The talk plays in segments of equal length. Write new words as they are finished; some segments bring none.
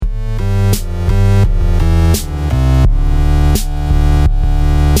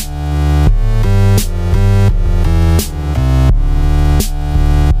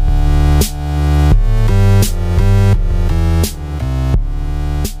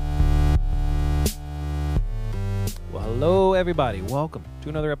everybody. Welcome to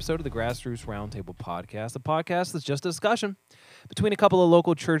another episode of the Grassroots Roundtable Podcast, a podcast that's just a discussion between a couple of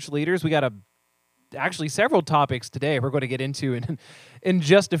local church leaders. We got actually several topics today we're going to get into in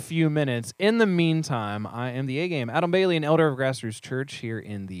just a few minutes. In the meantime, I am the A-Game, Adam Bailey, an elder of Grassroots Church here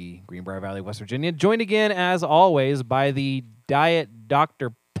in the Greenbrier Valley, West Virginia, joined again, as always, by the Diet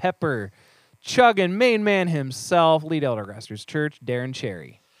Dr. Pepper chugging main man himself, lead elder of Grassroots Church, Darren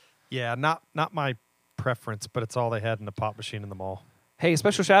Cherry. Yeah, not my preference, but it's all they had in the pop machine in the mall. Hey,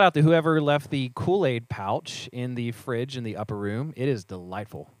 special shout out to whoever left the Kool-Aid pouch in the fridge in the upper room. It is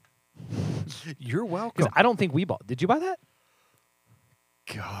delightful. You're welcome. Because I don't think we bought. Did you buy that?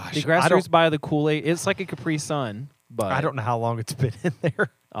 Gosh, Did Grassroots buy the Kool-Aid? It's like a Capri Sun, but I don't know how long it's been in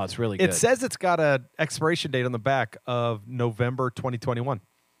there. Oh, it's really good. It says it's got an expiration date on the back of November 2021.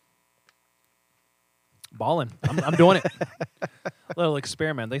 Ballin'. I'm doing it. Little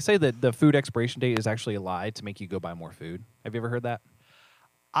experiment. They say that the food expiration date is actually a lie to make you go buy more food. Have you ever heard that?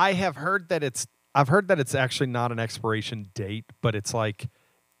 I've heard that it's actually not an expiration date, but it's like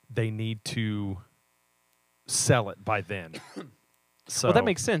they need to sell it by then. So Well, that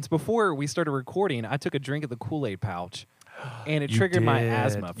makes sense. Before we started recording, I took a drink of the Kool-Aid pouch, and it You triggered my did,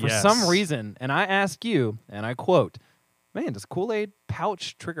 asthma for yes. some reason. And I asked you, and I quote, "Man, does Kool-Aid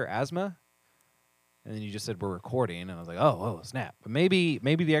pouch trigger asthma?" And then you just said we're recording, and I was like, "Oh, snap!" But maybe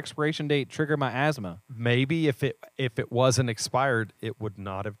the expiration date triggered my asthma. maybe if it wasn't expired, it would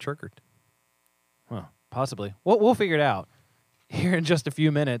not have triggered. Well, possibly. We'll figure it out here in just a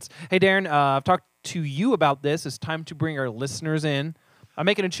few minutes. Hey, Darren, I've talked to you about this. It's time to bring our listeners in. I'm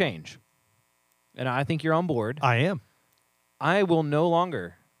making a change, and I think you're on board. I am. I will no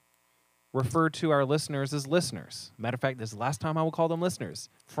longer refer to our listeners as listeners. Matter of fact, this is the last time I will call them listeners.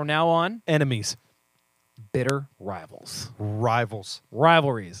 From now on, Enemies, bitter rivals. rivals,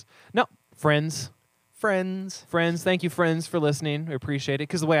 Rivalries. No, friends. friends. Friends, thank you, friends, for listening. I appreciate it.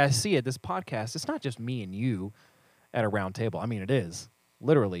 Because the way I see it, this podcast, it's not just me and you at a round table. I mean, it is,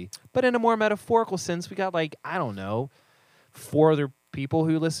 literally. But in a more metaphorical sense, we got, like, I don't know, 4 other people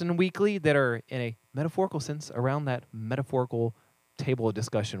who listen weekly that are, in a metaphorical sense, around that metaphorical table of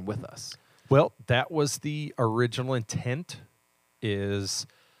discussion with us. Well, that was the original intent. Is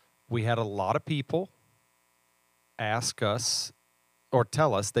we had a lot of people ask us or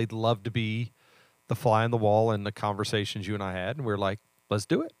tell us they'd love to be the fly on the wall in the conversations you and I had, and we're like, let's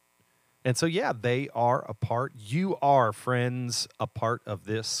do it. And so, yeah, they are a part. You are, friends, a part of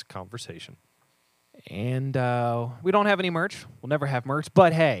this conversation. And we don't have any merch. We'll never have merch.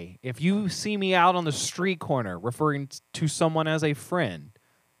 But hey, if you see me out on the street corner referring to someone as a friend,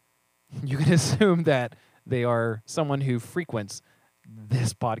 you can assume that they are someone who frequents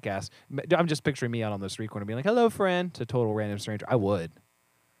this podcast. I'm just picturing me out on the street corner being like, "Hello, friend," to a total random stranger. I would.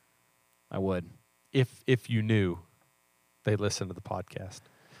 If you knew they listen to the podcast.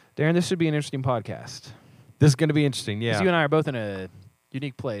 Darren, this should be an interesting podcast. This is going to be interesting, 'Cause yeah. you and I are both in a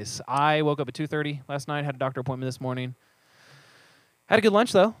unique place. I woke up at 2:30 last night, had a doctor appointment this morning. Had a good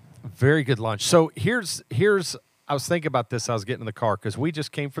lunch, though. Very good lunch. So here's I was thinking about this. I was getting in the car because we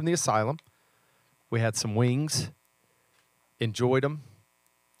just came from the asylum. We had some wings, enjoyed them.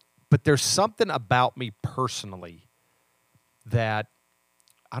 But there's something about me personally that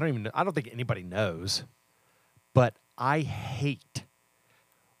I don't think anybody knows, but I hate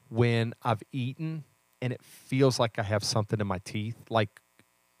when I've eaten and it feels like I have something in my teeth. Like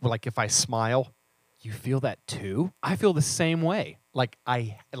if I smile, You feel that too? I feel the same way. like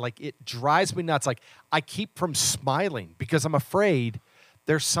it drives me nuts. Like I keep from smiling because I'm afraid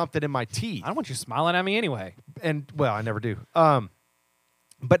there's something in my teeth. I don't want you smiling at me anyway. And well, I never do.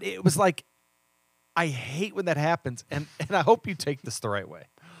 But it was like I hate when that happens, and I hope you take this the right way.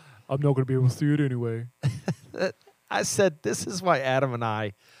 I'm not going to be able to see it anyway. I said this is why Adam and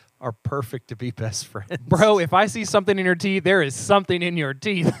I are perfect to be best friends. Bro, if I see something in your teeth, there is something in your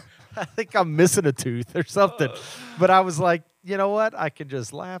teeth. I think I'm missing a tooth or something. But I was like, you know what? I can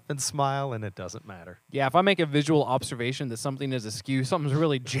just laugh and smile, and it doesn't matter. Yeah, if I make a visual observation that something is askew, something's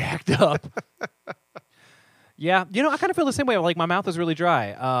really jacked up. Yeah, I kind of feel the same way. Like, my mouth is really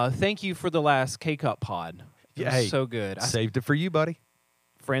dry. Thank you for the last K-Cup pod. It was hey, so good. Saved it for you, buddy.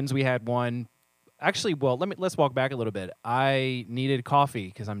 Friends, we had one. Actually, well, let's walk back a little bit. I needed coffee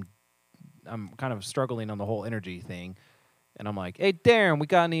because I'm kind of struggling on the whole energy thing. And I'm like, "Hey, Darren, we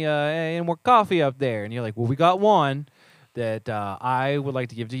got any more coffee up there?" And you're like, "Well, we got one that I would like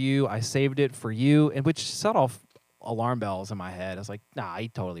to give to you. I saved it for you," and which set off alarm bells in my head. I was like, "Nah, he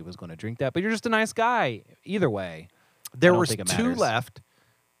totally was going to drink that." But you're just a nice guy. Either way, There don't was think it 2 matters. left,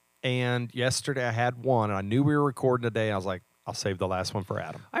 and yesterday I had one, and I knew we were recording today. And I was like, I'll save the last one for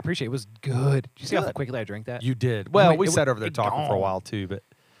Adam. I appreciate it. It was good. Did you see how Good. quickly I drank that? You did. Well, went- we it sat went- over there it talking for a gone. while too, but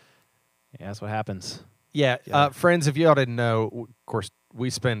Yeah, that's what happens. yeah, Yeah. friends, if y'all didn't know, of course, we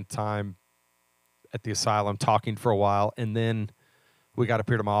spend time at the asylum talking for a while, and then we got up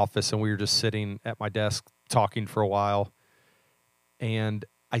here to my office, and we were just sitting at my desk talking for a while. And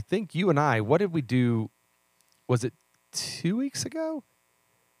I think you and I, what did we do? Was it 2 weeks ago?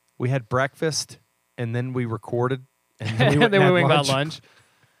 We had breakfast, and then we recorded, and then we went, then and we had went and got lunch.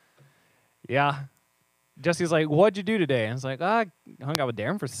 Yeah. Jesse's like, what'd you do today? And I was like, I hung out with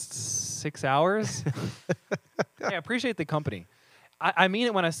Darren for 6 hours. Hey, I appreciate the company. I mean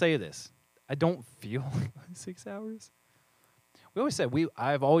it when I say this. I don't feel like 6 hours. We always said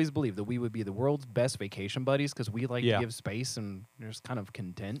I've always believed that we would be the world's best vacation buddies because we like Yeah. to give space and we're just kind of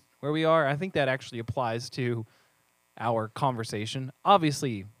content where we are. I think that actually applies to our conversation,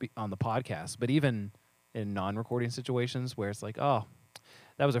 obviously on the podcast, but even in non-recording situations where it's like, oh,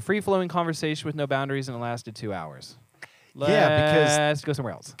 that was a free-flowing conversation with no boundaries and it lasted 2 hours. Let's go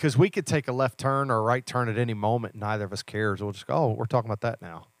somewhere else. Because we could take a left turn or a right turn at any moment, and neither of us cares. We'll just go, oh, we're talking about that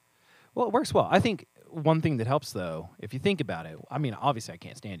now. Well, it works well. I think one thing that helps, though, if you think about it, I mean, obviously I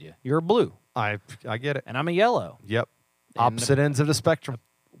can't stand you. You're a blue, I get it. and I'm a yellow, Yep. And Opposite ends of the spectrum.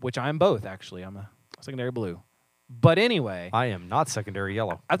 which I am both, actually. I'm a secondary blue. But anyway, I am not secondary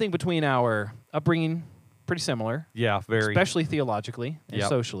yellow. I think between our upbringing, pretty similar, Yeah, very especially theologically and Yep.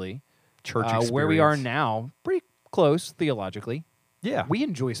 socially, church where we are experience. now, pretty close theologically. Yeah, We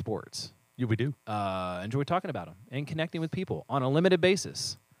enjoy sports, we do. enjoy talking about them and connecting with people on a limited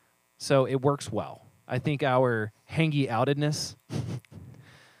basis. So it works well. I think our hangy outedness.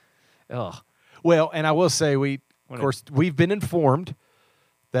 Ugh. Well, and I will say When of course, we've been informed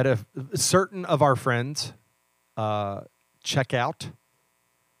that if certain of our friends check out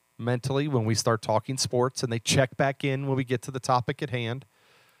mentally when we start talking sports, and they check back in when we get to the topic at hand.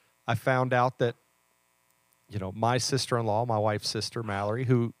 I found out that, my sister-in-law, my wife's sister, Mallory,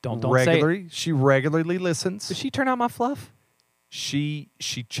 who Don't say it. she regularly listens. Did she turn out my fluff? She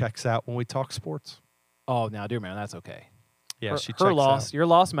checks out when we talk sports. Oh, now, dear man, that's okay. Yeah, her, she checks her loss. out. Your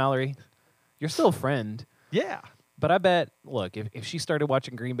loss, Mallory. You're still a friend. Yeah. But I bet, look, if she started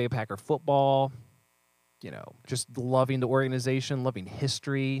watching Green Bay Packer football, just loving the organization, loving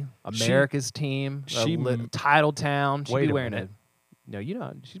history, America's team, title town, she'd Wait be a wearing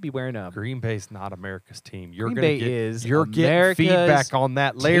minute. she'd be wearing a Green Bay's not America's team. You're Green gonna Bay get, is you're America's getting feedback on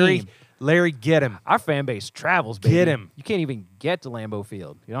that, Larry. team. Larry, get him. Our fan base travels, baby. Get him. You can't even get to Lambeau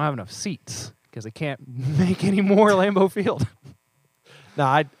Field. You don't have enough seats because they can't make any more Lambeau Field.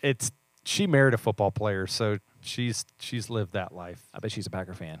 No, she married a football player, so she's lived that life. I bet she's a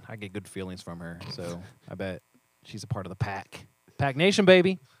Packer fan. I get good feelings from her, so I bet she's a part of the Pack. Pack Nation,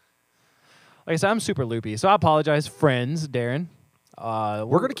 baby. Like I said, I'm super loopy, so I apologize, friends, Darren.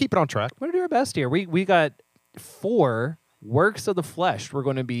 We're gonna keep it on track. We're going to do our best here. We got 4 works of the flesh we're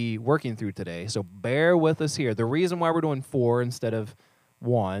going to be working through today, so bear with us here. The reason why we're doing 4 instead of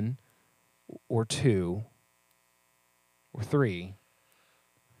 1 or 2 or 3,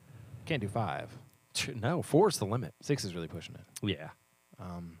 can't do 5. No, 4 is the limit. 6 is really pushing it. Yeah.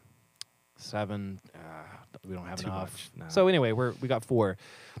 7, we don't have Too enough. much, no. So anyway, we got 4.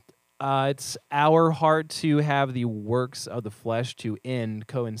 It's our heart to have the works of the flesh to end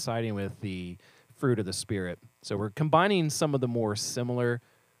coinciding with the fruit of the Spirit. So we're combining some of the more similar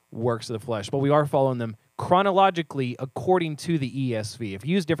works of the flesh, but we are following them chronologically according to the ESV. If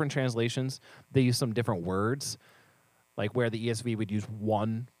you use different translations, they use some different words, like where the ESV would use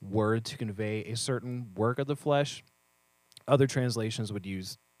one word to convey a certain work of the flesh. Other translations would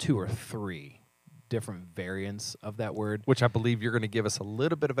use 2 or 3 different variants of that word. Which I believe you're going to give us a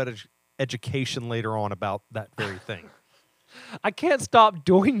little bit of education later on about that very thing. I can't stop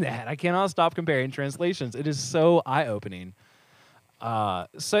doing that. I cannot stop comparing translations. It is so eye-opening.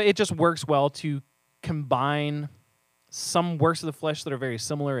 So it just works well to combine some works of the flesh that are very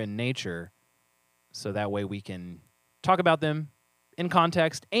similar in nature, so that way we can talk about them in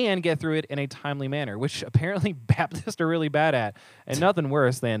context and get through it in a timely manner, which apparently Baptists are really bad at, and nothing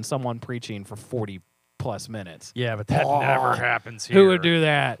worse than someone preaching for 40-plus minutes. Yeah, but that never happens here. Who would do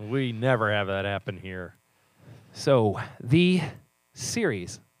that? We never have that happen here. So the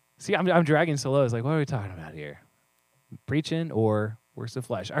series. See, I'm dragging so low. It's like, what are we talking about here? Preaching or works of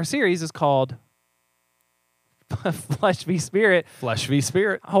flesh? Our series is called Flesh v. Spirit. Flesh v.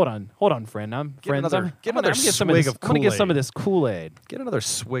 Spirit. Hold on, friend. I'm Get friends. another- I'm get gonna another get some of swig this. of I'm gonna get some of Kool-Aid. this Kool-Aid. Get another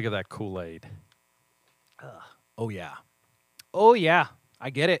swig of that Kool-Aid. Oh yeah, oh yeah. I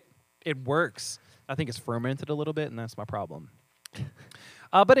get it. It works. I think it's fermented a little bit, and that's my problem.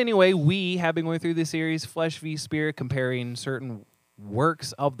 But anyway, we have been going through this series, Flesh v. Spirit, comparing certain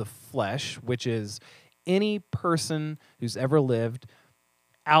works of the flesh, which is any person who's ever lived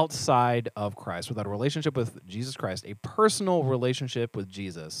outside of Christ, without a relationship with Jesus Christ, a personal relationship with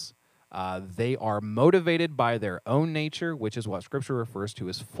Jesus. They are motivated by their own nature, which is what Scripture refers to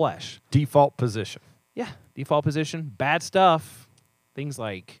as flesh. Default position. Yeah, default position, bad stuff. Things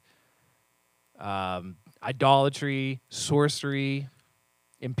like idolatry, sorcery,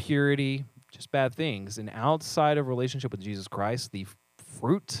 impurity, just bad things. And outside of relationship with Jesus Christ, the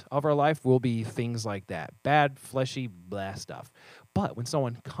fruit of our life will be things like that. Bad, fleshy, blah stuff. But when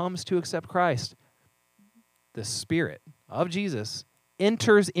someone comes to accept Christ, the Spirit of Jesus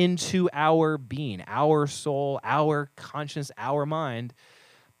enters into our being, our soul, our conscience, our mind,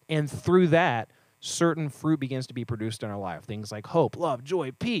 and through that, certain fruit begins to be produced in our life. Things like hope, love,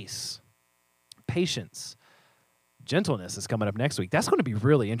 joy, peace, patience, gentleness is coming up next week. That's going to be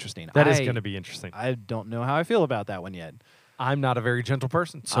really interesting. That is going to be interesting. I don't know how I feel about that one yet. I'm not a very gentle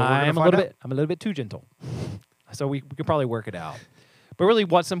person, so I'm a little bit too gentle. So we could probably work it out. But really,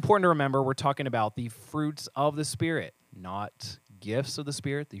 what's important to remember, we're talking about the fruits of the Spirit, not gifts of the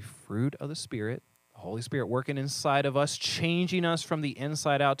Spirit, the fruit of the Spirit, the Holy Spirit working inside of us, changing us from the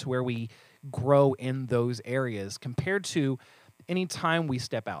inside out to where we grow in those areas, compared to any time we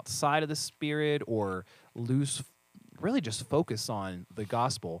step outside of the Spirit or lose, really just focus on the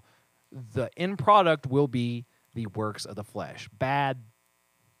gospel, the end product will be the works of the flesh. Bad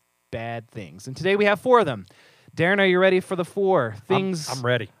things. And today we have 4 of them. Darren, are you ready for the 4 things? I'm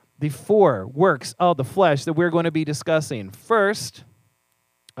ready. The 4 works of the flesh that we're going to be discussing. First,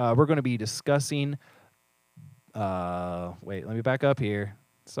 we're going to be discussing, wait, let me back up here.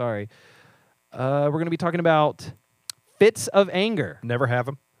 Sorry. We're going to be talking about fits of anger. Never have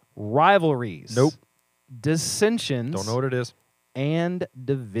them. Rivalries. Nope. Dissensions. Don't know what it is. And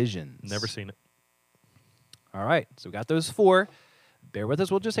divisions. Never seen it. All right, so we got those 4. Bear with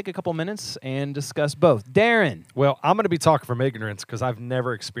us. We'll just take a couple minutes and discuss both. Darren. Well, I'm going to be talking from ignorance because I've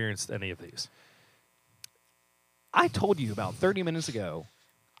never experienced any of these. I told you about 30 minutes ago,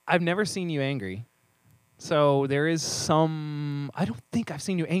 I've never seen you angry. So there is some, I don't think I've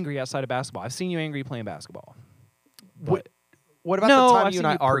seen you angry outside of basketball. I've seen you angry playing basketball. What about No, the time I've you seen and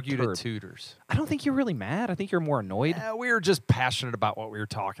I you argued at perturbed. Tutors? I don't think you're really mad. I think you're more annoyed. We were just passionate about what we were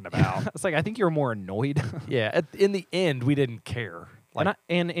talking about. It's like, I think you're more annoyed. Yeah, in the end, we didn't care. Like,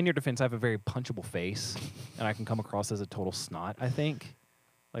 and in your defense, I have a very punchable face, and I can come across as a total snot, I think.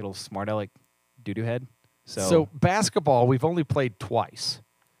 Like a little smart aleck doo-doo head. So basketball, we've only played twice.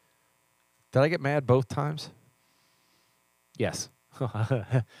 Did I get mad both times? Yes.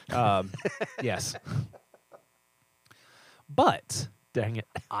 Yes. But Dang it.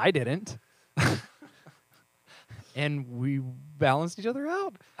 I didn't. And we balanced each other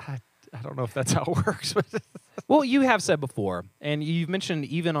out. I don't know if that's how it works. But Well, you have said before, and you've mentioned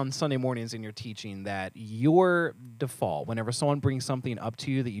even on Sunday mornings in your teaching, that your default, whenever someone brings something up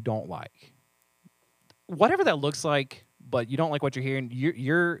to you that you don't like, whatever that looks like, but you don't like what you're hearing,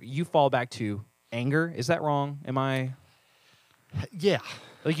 you fall back to anger. Is that wrong? Am I? yeah.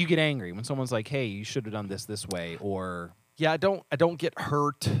 Like, you get angry when someone's like, hey, you should have done this way, or... Yeah, I don't get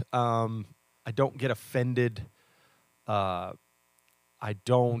hurt. I don't get offended. I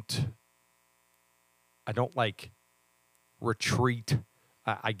don't like retreat.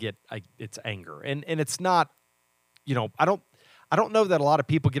 It's anger. And it's not, I don't know that a lot of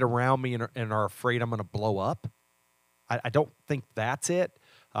people get around me and are afraid I'm going to blow up. I don't think that's it.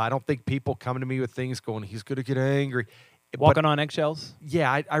 I don't think people come to me with things going, he's going to get angry. Walking on eggshells?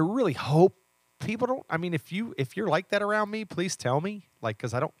 Yeah, I really hope people don't. I mean, if you're like that around me, please tell me,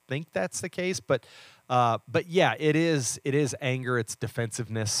 because I don't think that's the case. But yeah, it is anger. It's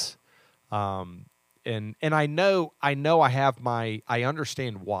defensiveness. And I know I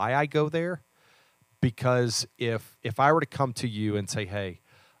understand why I go there, because if I were to come to you and say, hey,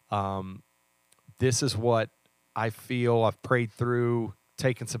 this is what I feel, I've prayed through,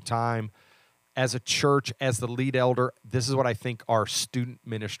 taken some time as a church, as the lead elder, this is what I think our student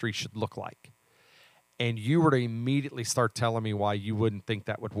ministry should look like. And you were to immediately start telling me why you wouldn't think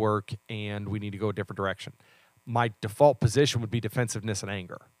that would work and we need to go a different direction, my default position would be defensiveness and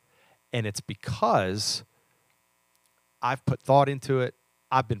anger. And it's because I've put thought into it,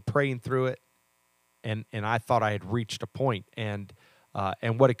 I've been praying through it, and I thought I had reached a point. And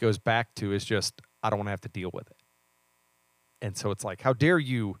what it goes back to is just, I don't want to have to deal with it. And so it's like, how dare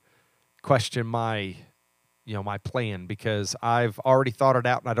you question my plan, because I've already thought it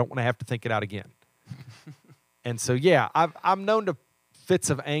out and I don't want to have to think it out again. And so, yeah, I'm known to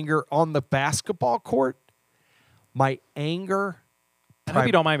fits of anger on the basketball court. My anger I hope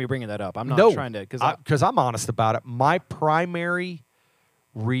you don't mind me bringing that up. I'm not No, trying to because I'm honest about it. My primary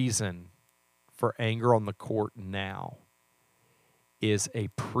reason for anger on the court now is a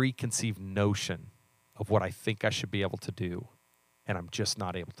preconceived notion of what I think I should be able to do, and I'm just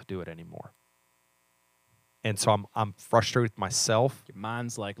not able to do it anymore. And so I'm frustrated with myself. your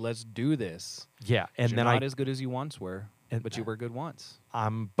mind's like, let's do this. Yeah, and You're then not as good as you once were, and- but you were good once.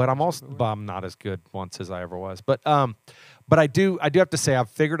 I'm not as good once as I ever was. But I do have to say I've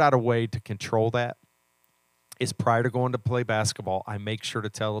figured out a way to control that. Is prior to going to play basketball, I make sure to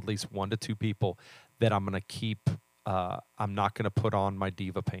tell at least 1 to 2 people that I'm going to keep. I'm not going to put on my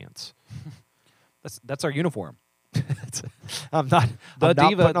diva pants. That's our uniform. I'm not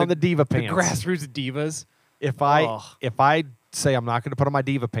putting on the diva The pants. grassroots divas. If I say I'm not going to put on my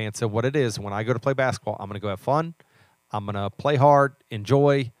diva pants, so what it is when I go to play basketball, I'm going to go have fun. I'm going to play hard,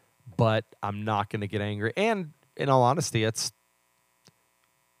 enjoy, but I'm not going to get angry. And in all honesty,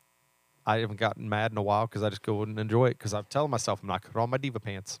 I haven't gotten mad in a while because I just go and enjoy it because I'm telling myself I'm not going to put on my diva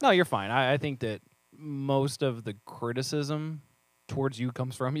pants. No, you're fine. I think that most of the criticism towards you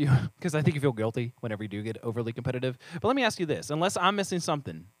comes from you because I think you feel guilty whenever you do get overly competitive. But let me ask you this. Unless I'm missing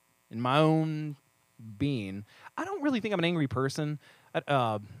something in my own being, I don't really think I'm an angry person.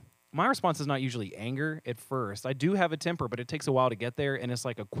 My response is not usually anger at first. I do have a temper, but it takes a while to get there, and it's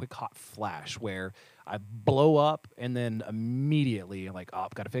like a quick, hot flash where I blow up and then immediately I'm like, oh,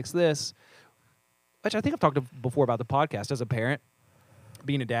 I've got to fix this, which I think I've talked before about the podcast as a parent.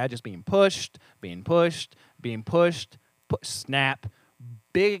 Being a dad, just being pushed, snap,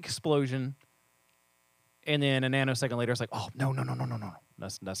 big explosion, and then a nanosecond later, it's like, oh, no.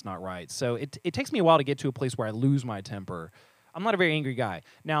 That's not right. So it takes me a while to get to a place where I lose my temper. I'm not a very angry guy.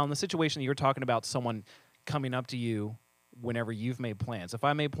 Now, in the situation that you're talking about, someone coming up to you whenever you've made plans. If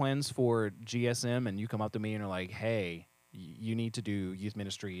I made plans for GSM and you come up to me and are like, hey, you need to do youth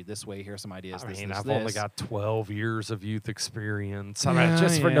ministry this way. Here's some ideas. I've only got 12 years of youth experience. For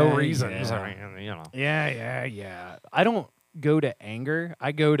no reason. Yeah. Yeah. I don't go to anger.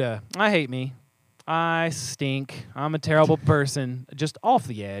 I go to, I hate me. I stink. I'm a terrible person. Just off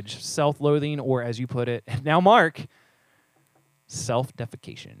the edge. Self-loathing, or as you put it, now, Mark,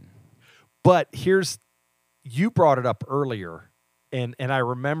 self-defecation. But you brought it up earlier, and I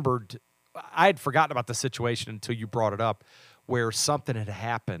remembered, I had forgotten about the situation until you brought it up, where something had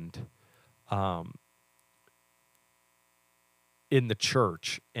happened in the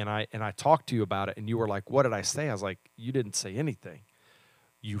church, and I talked to you about it, and you were like, what did I say? I was like, you didn't say anything.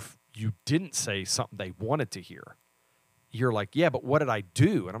 You didn't say something they wanted to hear. You're like, yeah, but what did I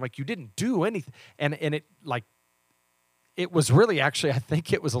do? And I'm like, you didn't do anything. And it was really actually, I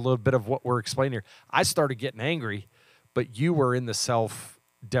think it was a little bit of what we're explaining here. I started getting angry, but you were in the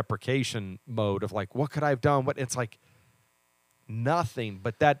self-deprecation mode of like, what could I have done? It's like nothing,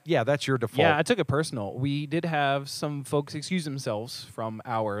 but that's your default. Yeah, I took it personal. We did have some folks excuse themselves from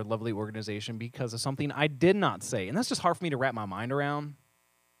our lovely organization because of something I did not say. And that's just hard for me to wrap my mind around.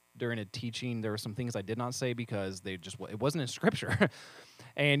 During a teaching, there were some things I did not say because it wasn't in Scripture.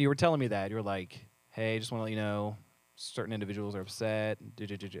 And you were telling me that. You were like, hey, just want to let you know, certain individuals are upset.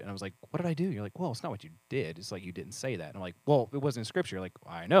 And I was like, what did I do? You're like, well, it's not what you did. It's like you didn't say that. And I'm like, well, it wasn't in Scripture. You're like,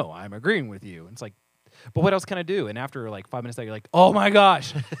 I know. I'm agreeing with you. And it's like, but what else can I do? And after like 5 minutes later, you're like, oh, my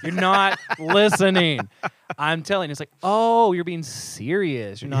gosh, you're not listening. I'm telling you. It's like, oh, you're being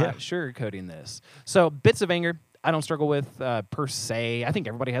serious. You're not sugarcoating this. So bits of anger. I don't struggle with per se. I think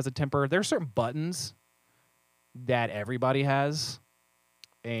everybody has a temper. There are certain buttons that everybody has.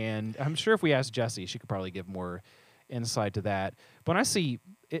 And I'm sure if we asked Jessie, she could probably give more insight to that. But when I see,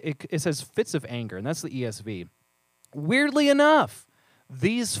 it says fits of anger, and that's the ESV. Weirdly enough,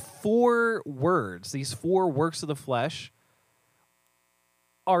 these 4 words, these 4 works of the flesh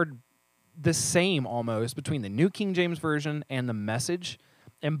are the same almost between the New King James Version and the Message.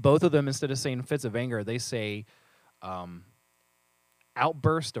 And both of them, instead of saying fits of anger, they say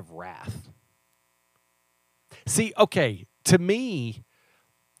outburst of wrath. See, okay, to me,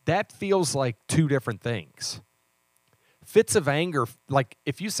 that feels like 2 different things. Fits of anger, like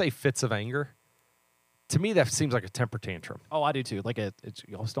if you say fits of anger, to me that seems like a temper tantrum. Oh, I do too. Like you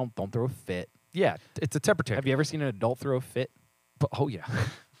always don't throw a fit. Yeah, it's a temper tantrum. Have you ever seen an adult throw a fit? Oh yeah,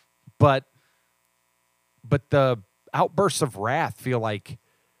 but the outbursts of wrath feel like,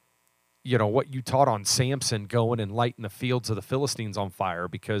 you know, what you taught on Samson going and lighting the fields of the Philistines on fire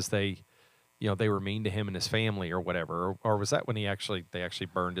because they were mean to him and his family or whatever. Or was that when they actually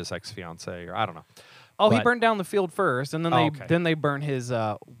burned his ex-fiancée, or I don't know. Oh, he burned down the field first, and then then they burned his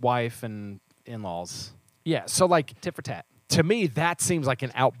wife and in-laws. Yeah, so like tit for tat. To me, that seems like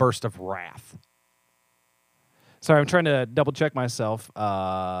an outburst of wrath. Sorry, I'm trying to double check myself.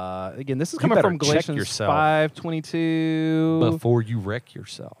 Again, this is You coming better from check Galatians yourself 5:22. before you wreck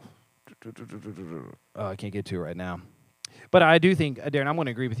yourself. I can't get to it right now. But I do think, Darren, I'm going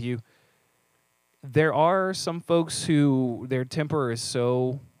to agree with you. There are some folks who their temper is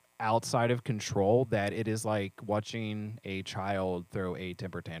so outside of control that it is like watching a child throw a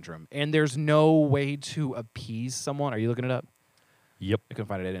temper tantrum. And there's no way to appease someone. Are you looking it up? Yep. I couldn't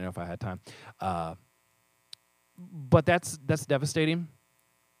find it. I didn't know if I had time. But that's devastating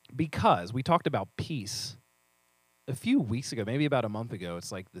because we talked about peace a few weeks ago, maybe about a month ago.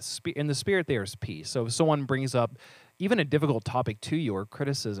 It's like in the spirit there is peace. So if someone brings up even a difficult topic to you or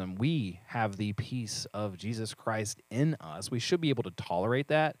criticism, we have the peace of Jesus Christ in us. We should be able to tolerate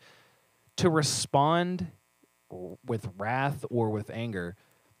that. To respond with wrath or with anger,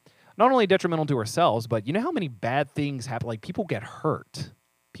 not only detrimental to ourselves, but you know how many bad things happen? Like people get hurt,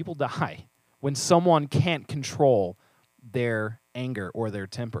 people die when someone can't control their anger or their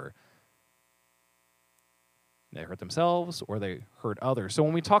temper. They hurt themselves or they hurt others. So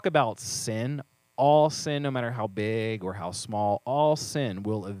when we talk about sin, all sin, no matter how big or how small, all sin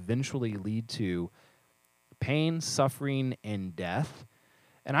will eventually lead to pain, suffering, and death.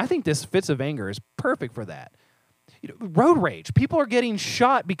 And I think this fits of anger is perfect for that. You know, road rage. People are getting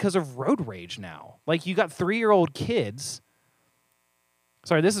shot because of road rage now. Like you got 3-year-old kids.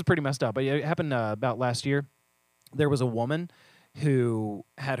 Sorry, this is pretty messed up, but it happened about last year. There was a woman who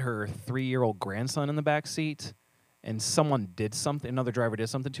had her 3-year-old grandson in the back seat, and someone did something, another driver did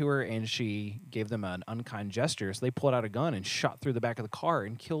something to her, and she gave them an unkind gesture. So they pulled out a gun and shot through the back of the car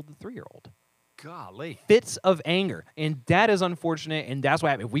and killed the 3-year-old. Golly. Fits of anger. And that is unfortunate, and that's what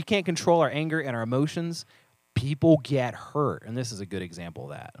happens. If we can't control our anger and our emotions, people get hurt. And this is a good example of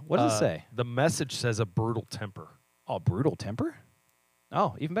that. What does it say? The message says a brutal temper. Oh, brutal temper?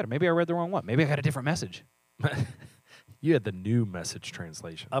 Oh, even better. Maybe I read the wrong one. Maybe I got a different message. You had the New Message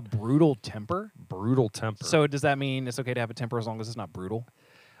Translation. A brutal temper? Brutal temper. So does that mean it's okay to have a temper as long as it's not brutal?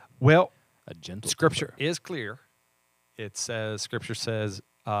 well, A gentle Scripture temper. is clear. It says, Scripture says,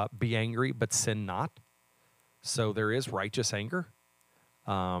 be angry, but sin not. So there is righteous anger.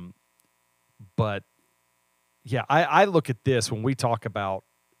 But, yeah, I look at this when we talk about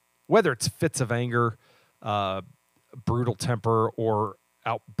whether it's fits of anger, brutal temper, or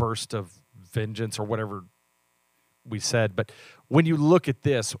outburst of vengeance or whatever we said. But when you look at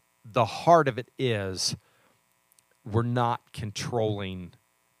this, the heart of it is we're not controlling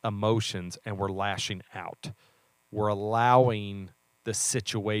emotions and we're lashing out. We're allowing the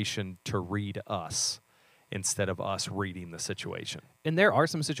situation to read us instead of us reading the situation. And there are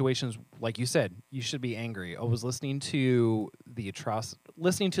some situations, like you said, you should be angry. I was listening to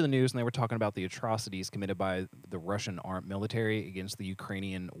the news, and they were talking about the atrocities committed by the Russian armed military against the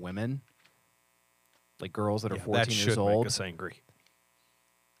Ukrainian women, like girls that are 14 that years should old. make us angry.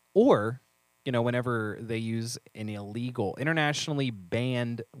 Or, you know, whenever they use an illegal, internationally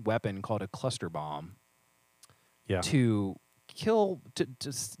banned weapon called a cluster bomb Yeah. to kill,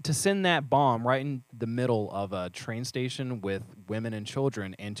 to send that bomb right in the middle of a train station with women and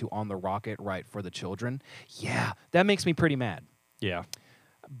children and to on the rocket right for the children. Yeah, that makes me pretty mad. Yeah.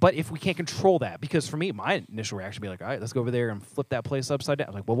 But if we can't control that, because for me, my initial reaction would be like, all right, let's go over there and flip that place upside down.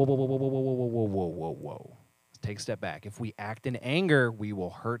 I'm like, whoa, whoa, whoa, whoa, whoa, whoa, whoa, whoa, whoa, whoa, whoa, whoa. Let's take a step back. If we act in anger, we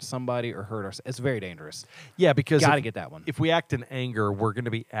will hurt somebody or hurt ourselves. It's very dangerous. Yeah, because Got to get that one. if we act in anger, we're going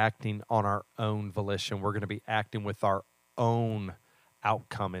to be acting on our own volition. We're going to be acting with our own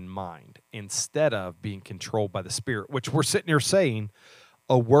outcome in mind instead of being controlled by the Spirit, which we're sitting here saying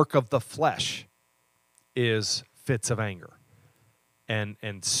a work of the flesh is fits of anger. And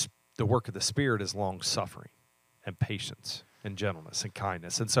the work of the Spirit is long-suffering and patience and gentleness and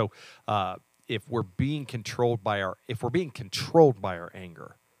kindness. And so if we're being controlled by our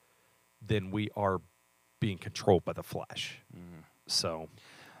anger, then we are being controlled by the flesh. So,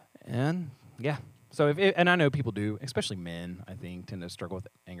 And yeah. So and I know people do, especially men, I think, tend to struggle with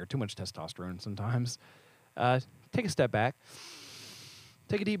anger. Too much testosterone sometimes. Take a step back.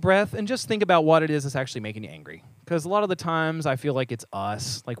 Take a deep breath and just think about what it is that's actually making you angry. Because a lot of the times I feel like it's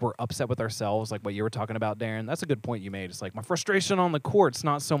us, like we're upset with ourselves, like what you were talking about, Darren. That's a good point you made. It's like my frustration on the court's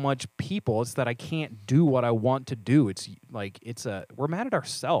not so much people, it's that I can't do what I want to do. It's like we're mad at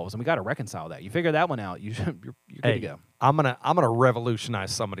ourselves, and we got to reconcile that. You figure that one out, you're good to go. I'm gonna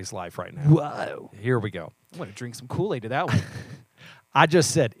revolutionize somebody's life right now. Whoa! Here we go. I'm gonna drink some Kool-Aid to that one. I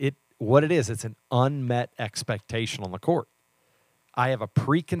just said it. What it is, it's an unmet expectation on the court. I have a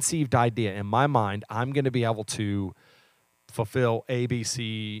preconceived idea in my mind. I'm going to be able to fulfill A, B,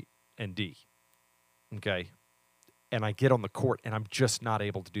 C, and D. Okay? And I get on the court, and I'm just not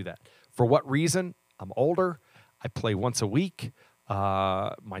able to do that. For what reason? I'm older. I play once a week.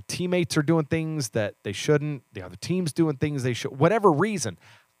 My teammates are doing things that they shouldn't. The other team's doing things they should. Whatever reason,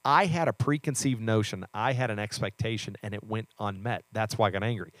 I had a preconceived notion. I had an expectation, and it went unmet. That's why I got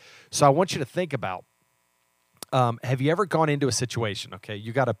angry. So I want you to think about, have you ever gone into a situation, okay?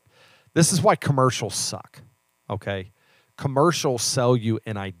 This is why commercials suck, okay? Commercials sell you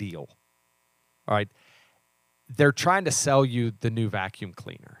an ideal, all right? They're trying to sell you the new vacuum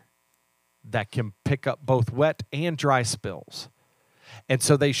cleaner that can pick up both wet and dry spills. And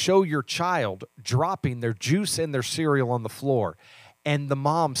so they show your child dropping their juice and their cereal on the floor, and the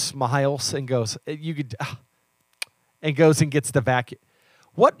mom smiles and goes, and goes and gets the vacuum.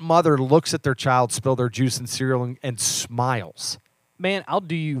 What mother looks at their child spill their juice and cereal and smiles? Man, I'll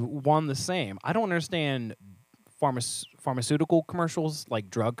do you one the same. I don't understand pharmaceutical commercials, like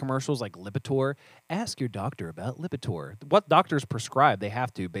drug commercials, like Lipitor. Ask your doctor about Lipitor. What doctors prescribe, they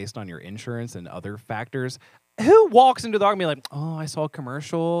have to, based on your insurance and other factors. Who walks into the doctor and be like, oh, I saw a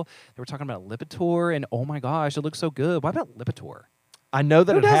commercial. They were talking about Lipitor, and oh my gosh, it looks so good. Why about Lipitor? I know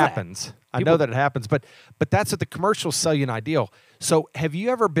that Who it does that? happens. I know that it happens, but that's what the commercials sell you an ideal. So have you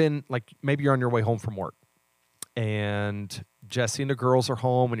ever been, like, maybe you're on your way home from work, and Jesse and the girls are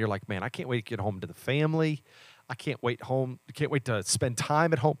home, and you're like, man, I can't wait to get home to the family. I can't wait to spend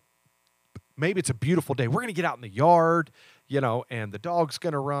time at home. Maybe it's a beautiful day. We're going to get out in the yard, and the dog's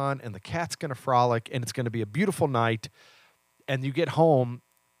going to run, and the cat's going to frolic, and it's going to be a beautiful night. And you get home,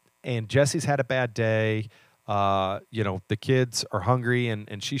 and Jesse's had a bad day. The kids are hungry,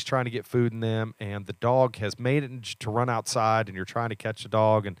 and she's trying to get food in them, and the dog has made it to run outside, and you're trying to catch the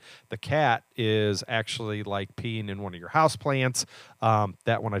dog, and the cat is actually like peeing in one of your house plants.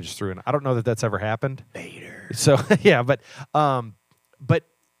 That one I just threw in. I don't know that that's ever happened. Vader. So yeah, but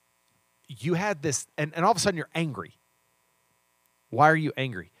you had this, and all of a sudden you're angry. Why are you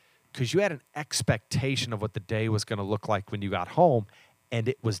angry? Because you had an expectation of what the day was going to look like when you got home, and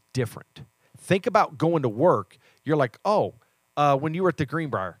it was different. Think about going to work. You're like, when you were at the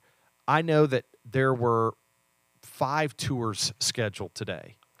Greenbrier, I know that there were 5 tours scheduled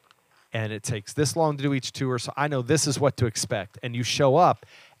today, and it takes this long to do each tour, so I know this is what to expect. And you show up,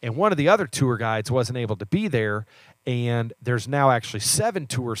 and one of the other tour guides wasn't able to be there, and there's now actually 7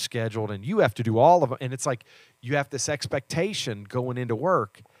 tours scheduled, and you have to do all of them. And it's like you have this expectation going into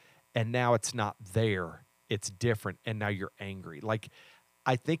work, and now it's not there. It's different, and now you're angry. Like,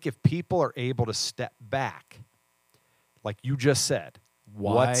 I think if people are able to step back, like you just said, who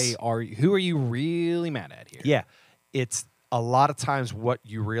are you really mad at here? Yeah, it's a lot of times what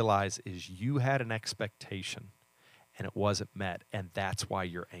you realize is you had an expectation and it wasn't met, and that's why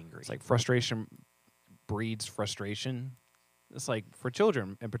you're angry. It's like frustration breeds frustration. It's like for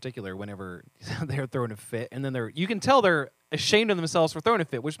children in particular, whenever they're throwing a fit, and then you can tell they're ashamed of themselves for throwing a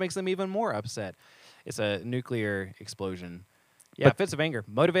fit, which makes them even more upset. It's a nuclear explosion. Yeah, fits of anger,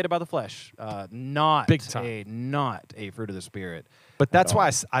 motivated by the flesh, not big time. Not a fruit of the spirit. But that's why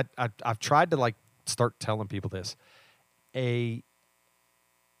I've tried to start telling people this. An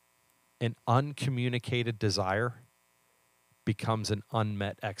uncommunicated desire becomes an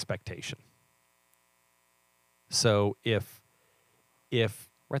unmet expectation. So if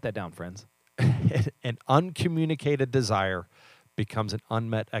write that down, friends, an uncommunicated desire becomes an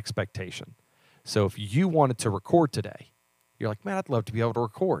unmet expectation. So if you wanted to record today, you're like, man, I'd love to be able to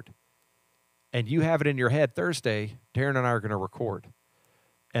record. And you have it in your head, Thursday, Darren and I are going to record.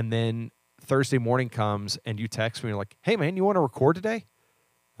 And then Thursday morning comes and you text me, you're like, hey, man, you want to record today?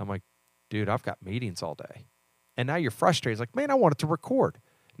 I'm like, dude, I've got meetings all day. And now you're frustrated. It's like, man, I wanted to record.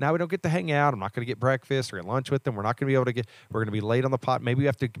 Now we don't get to hang out. I'm not going to get breakfast or get lunch with them. We're not going to be able to we're going to be late on the pot. Maybe we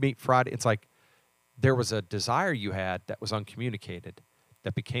have to meet Friday. It's like there was a desire you had that was uncommunicated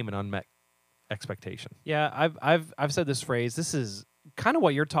that became an unmet expectation. Yeah, I've said this phrase. This is kind of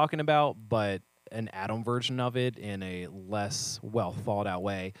what you're talking about, but an Adam version of it in a less well thought out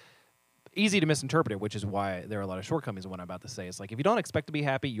way. Easy to misinterpret it, which is why there are a lot of shortcomings in what I'm about to say. It's like if you don't expect to be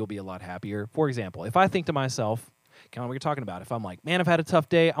happy, you'll be a lot happier. For example, if I think to myself, kind of what you're talking about, if I'm like, man, I've had a tough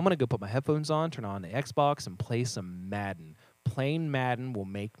day, I'm gonna go put my headphones on, turn on the Xbox, and play some Madden. Playing Madden will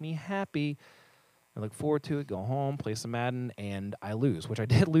make me happy. I look forward to it, go home, play some Madden, and I lose, which I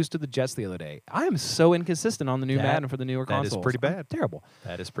did lose to the Jets the other day. I am so inconsistent on the new Madden for the newer consoles. That is pretty bad. I'm terrible.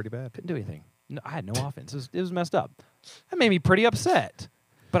 That is pretty bad. Couldn't do anything. No, I had no offense. It was messed up. That made me pretty upset.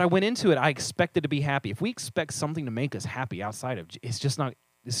 But I went into it, I expected to be happy. If we expect something to make us happy outside of, it's just not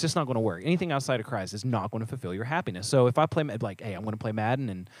going to work. Anything outside of Christ is not going to fulfill your happiness. So if I play, like, hey, I'm going to play Madden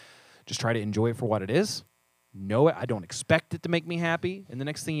and just try to enjoy it for what it is, I don't expect it to make me happy, and the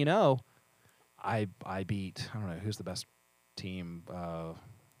next thing you know, I beat, I don't know, who's the best team?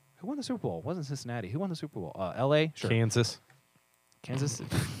 Who won the Super Bowl? It wasn't Cincinnati. Who won the Super Bowl? L.A. Sure. Kansas. Kansas.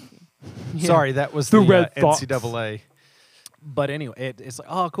 Yeah. Sorry, that was The the Red Fox. NCAA. But anyway, it's like,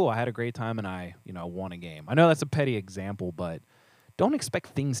 oh, cool. I had a great time and I, won a game. I know that's a petty example, but don't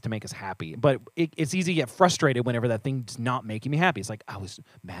expect things to make us happy. But it's easy to get frustrated whenever that thing's not making me happy. It's like,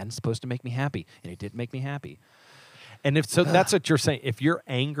 Madden's supposed to make me happy, and it didn't make me happy. And if so, that's what you're saying. If you're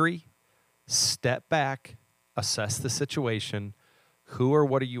angry, step back, assess the situation. Who or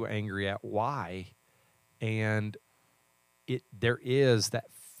what are you angry at? Why? And there is that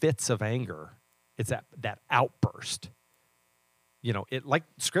fits of anger. It's that outburst. It, like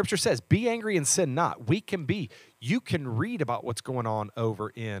Scripture says, be angry and sin not. You can read about what's going on over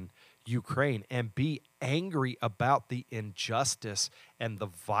in Ukraine and be angry about the injustice and the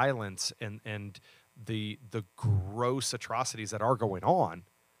violence and the gross atrocities that are going on.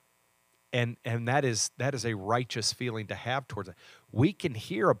 And that is a righteous feeling to have towards it. We can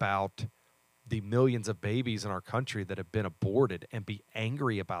hear about the millions of babies in our country that have been aborted and be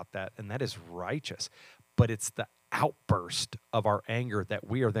angry about that, and that is righteous. But it's the outburst of our anger that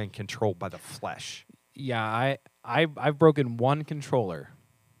we are then controlled by the flesh. Yeah, I've broken one controller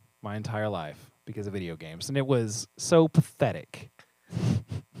my entire life because of video games, and it was so pathetic.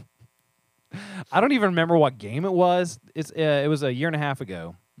 I don't even remember what game it was. It was a year and a half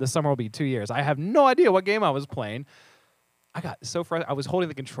ago. This summer will be 2 years. I have no idea what game I was playing. I got so frustrated. I was holding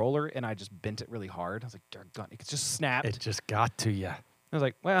the controller, and I just bent it really hard. I was like, "Darn, it just snapped." It just got to you. I was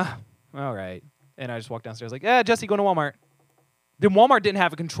like, well, all right. And I just walked downstairs like, Jesse, going to Walmart. Then Walmart didn't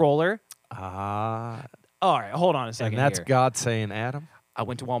have a controller. All right, hold on a second. And that's here. God saying, Adam. I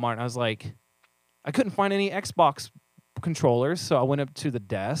went to Walmart, and I was like, I couldn't find any Xbox controllers, so I went up to the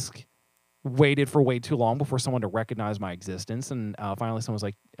desk, waited for way too long before someone to recognize my existence, and finally someone was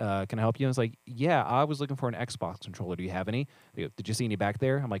like, can I help you? I was like, yeah, I was looking for an Xbox controller. Do you have any? They go, did you see any back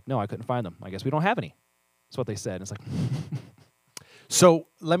there? I'm like, no, I couldn't find them. I guess we don't have any. That's what they said. And it's like... So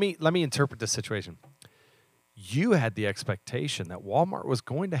let me interpret this situation. You had the expectation that Walmart was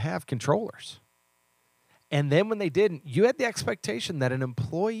going to have controllers. And then when they didn't, you had the expectation that an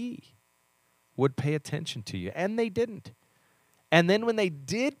employee would pay attention to you, and they didn't. And then when they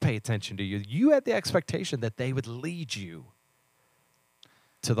did pay attention to you, you had the expectation that they would lead you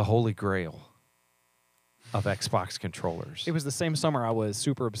to the holy grail of Xbox controllers. It was the same summer I was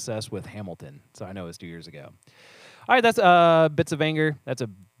super obsessed with Hamilton, so I know it was 2 years ago. All right, that's Bits of Anger. That's a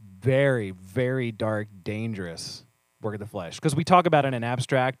very, very dark, dangerous work of the flesh. Because we talk about it in an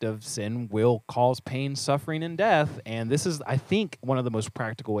abstract of sin will cause pain, suffering, and death. And this is, I think, one of the most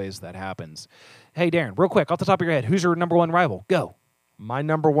practical ways that happens. Hey, Darren, real quick, off the top of your head, who's your number one rival? Go. My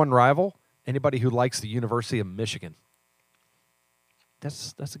number one rival? Anybody who likes the University of Michigan.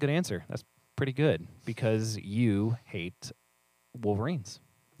 That's a good answer. That's pretty good. Because you hate Wolverines.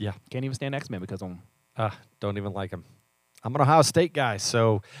 Yeah. Can't even stand X-Men because of them. Don't even like them. I'm an Ohio State guy,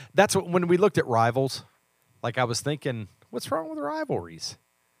 so that's when we looked at rivals. Like I was thinking, what's wrong with rivalries?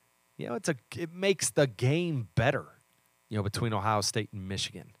 It makes the game better. Between Ohio State and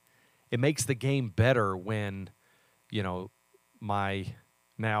Michigan, it makes the game better when, my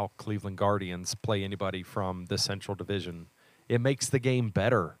now Cleveland Guardians play anybody from the Central Division. It makes the game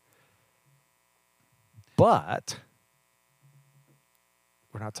better. But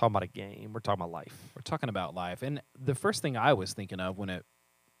we're not talking about a game. We're talking about life. We're talking about life. And the first thing I was thinking of when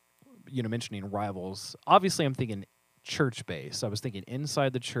mentioning rivals, obviously I'm thinking church-based. I was thinking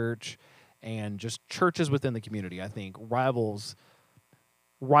inside the church and just churches within the community. I think rivalries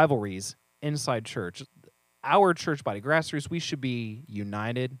inside church. Our church body, Grassroots, we should be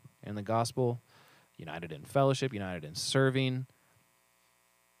united in the gospel, united in fellowship, united in serving.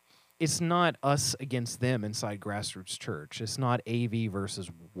 It's not us against them inside Grassroots Church. It's not AV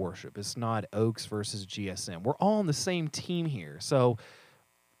versus worship. It's not Oaks versus GSM. We're all on the same team here. So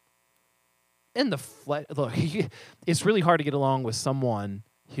in the look, it's really hard to get along with someone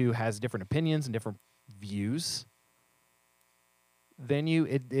who has different opinions and different views than you.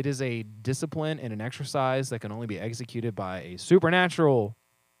 It is a discipline and an exercise that can only be executed by a supernatural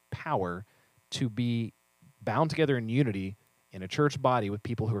power to be bound together in unity in a church body with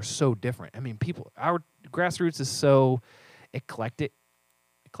people who are so different. I mean, our Grassroots is so eclectic.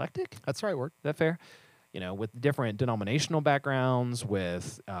 Eclectic? That's the right word. Is that fair? With different denominational backgrounds,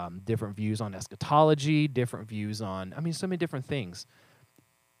 with different views on eschatology, different views on, so many different things.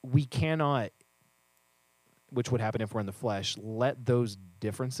 We cannot, which would happen if we're in the flesh, let those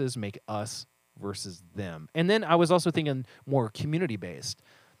differences make us versus them. And then I was also thinking more community-based.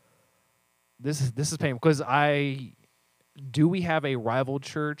 This is painful because do we have a rival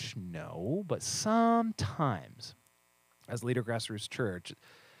church? No, but sometimes, as leader of Grassroots Church,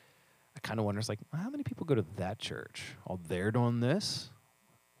 I kind of wonder, it's like, how many people go to that church? Oh, they're doing this.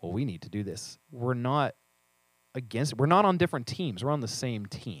 Well, we need to do this. We're not against. We're not on different teams. We're on the same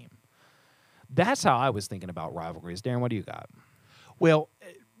team. That's how I was thinking about rivalries. Darren, what do you got? Well,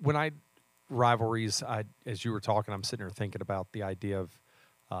 when rivalries, as you were talking, I'm sitting here thinking about the idea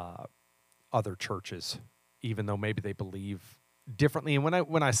of other churches, even though maybe they believe differently. And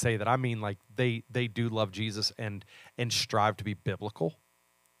when I say that, I mean like they do love Jesus and strive to be biblical.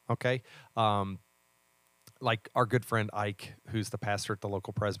 Okay, like our good friend Ike, who's the pastor at the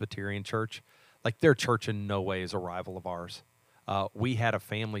local Presbyterian church, like their church in no way is a rival of ours. We had a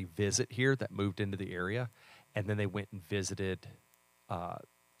family visit here that moved into the area, and then they went and visited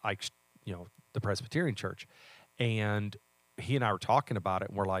Ike's, the Presbyterian church, and he and I were talking about it,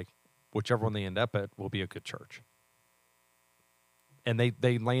 and we're like, whichever one they end up at will be a good church. And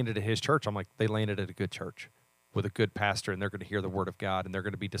they landed at his church. I'm like, they landed at a good church with a good pastor, and they're going to hear the word of God, and they're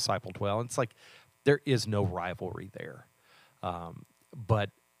going to be discipled well. And it's like there is no rivalry there. But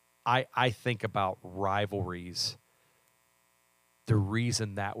I think about rivalries. The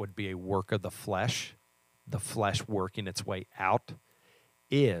reason that would be a work of the flesh working its way out,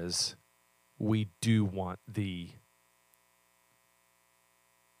 is we do want the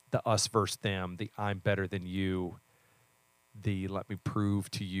us versus them, the I'm better than you, the let me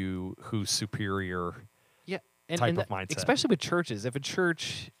prove to you who's superior type of mindset. Especially with churches. If a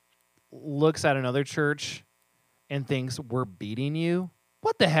church looks at another church and thinks we're beating you,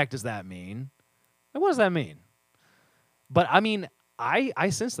 what the heck does that mean? Like, what does that mean? But I mean, I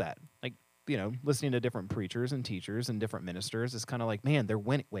sense that. Like, listening to different preachers and teachers and different ministers, it's kind of like, man, they're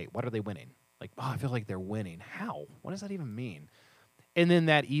winning. Wait, what are they winning? Like, I feel like they're winning. How? What does that even mean? And then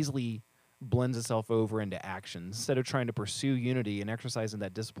that easily blends itself over into action. Instead of trying to pursue unity and exercising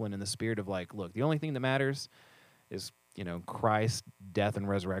that discipline in the spirit of like, look, the only thing that matters is, Christ's death and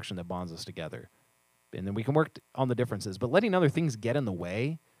resurrection that bonds us together. And then we can work on the differences. But letting other things get in the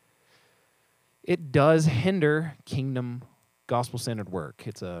way, it does hinder kingdom gospel-centered work.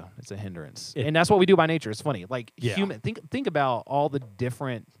 It's a hindrance. And that's what we do by nature. It's funny. Like think about all the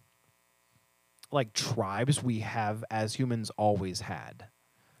different like tribes we have as humans always had.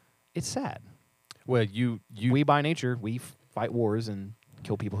 It's sad. Well, we by nature, we fight wars and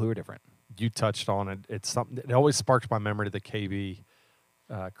kill people who are different. You touched on it. It's something that always sparks my memory to the KB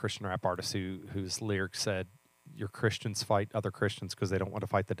Christian rap artist whose lyrics said, "Your Christians fight other Christians because they don't want to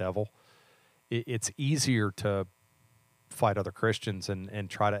fight the devil." It's easier to fight other Christians and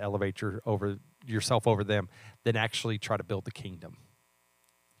try to elevate yourself over them than actually try to build the kingdom.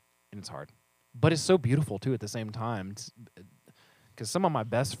 And it's hard, but it's so beautiful too at the same time. Because some of my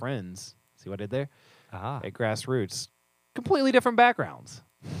best friends, see what I did there? At Grassroots, completely different backgrounds.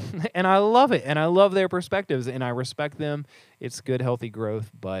 And I love it, and I love their perspectives, and I respect them. It's good, healthy growth,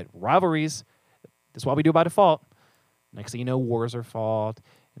 but rivalries, that's what we do by default. Next thing you know, wars are fought,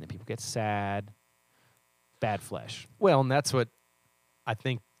 and then people get sad. Bad flesh. Well, and that's what I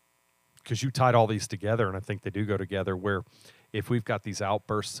think, because you tied all these together, and I think they do go together, where if we've got these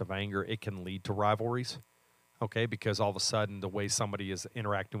outbursts of anger, it can lead to rivalries, okay? Because all of a sudden, the way somebody is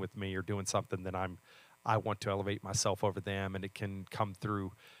interacting with me or doing something that I want to elevate myself over them, and it can come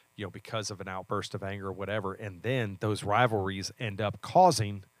through, because of an outburst of anger or whatever, and then those rivalries end up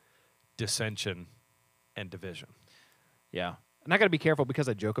causing dissension and division. Yeah, and I got to be careful because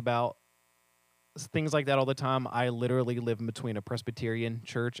I joke about things like that all the time. I literally live in between a Presbyterian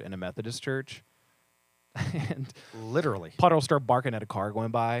church and a Methodist church, and literally, Potter will start barking at a car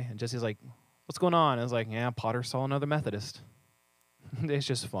going by, and Jesse's like, "What's going on?" And I was like, "Yeah, Potter saw another Methodist." It's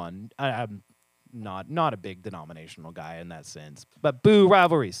just fun. I'm not a big denominational guy in that sense, but boo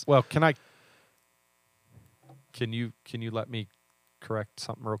rivalries. Well, can you let me correct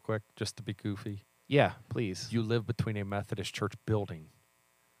something real quick, just to be goofy? Yeah, please. You live between a Methodist church building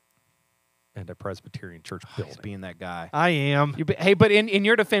and a Presbyterian church building. He's being that guy. I am. Hey, but in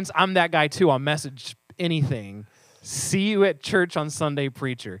your defense, I'm that guy too. I'll message anything. See you at church on Sunday,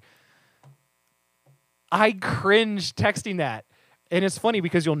 preacher. I cringe texting that. And it's funny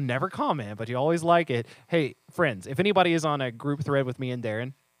because you'll never comment, but you always like it. Hey, friends, if anybody is on a group thread with me and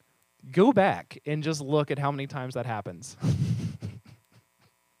Darren, go back and just look at how many times that happens.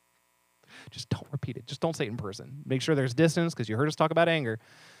 Just don't repeat it. Just don't say it in person. Make sure there's distance because you heard us talk about anger.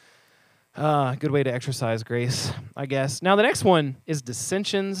 Good way to exercise grace, I guess. Now, the next one is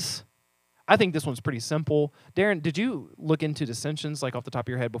dissensions. I think this one's pretty simple. Darren, did you look into dissensions like off the top of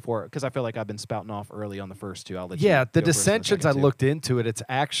your head before? Because I feel like I've been spouting off early on the first two. I'll let you the go dissensions, first I looked into it. It's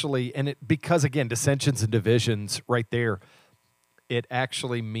actually, because again, dissensions and divisions right there, it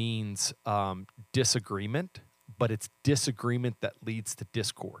actually means disagreement, but it's disagreement that leads to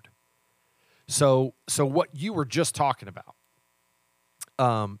discord. So what you were just talking about,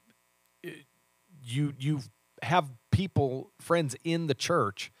 you have friends in the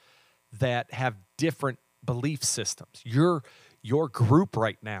church that have different belief systems. Your group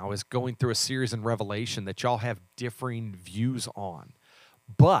right now is going through a series in Revelation that y'all have differing views on,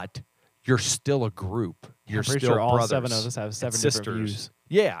 but you're still a group. You're pretty still sure all brothers 7 of us have and 7 different sisters. views.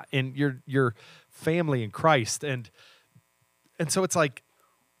 Yeah, and you're family in Christ, and so it's like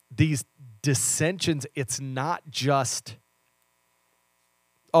these dissensions. It's not just,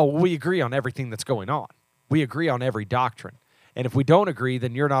 oh, we agree on everything that's going on. We agree on every doctrine, and if we don't agree,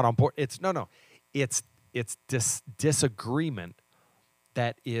 then you're not on board. It's no. It's disagreement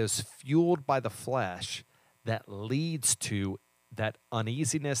that is fueled by the flesh that leads to that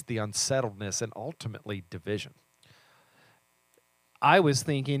uneasiness, the unsettledness, and ultimately division. I was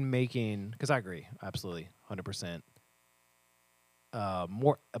thinking because I agree, absolutely, 100%.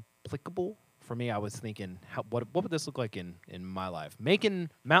 More applicable for me, I was thinking, what would this look like in my life? Making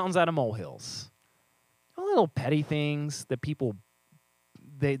mountains out of molehills. Little petty things that people,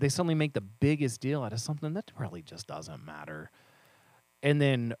 they suddenly make the biggest deal out of something that really just doesn't matter. And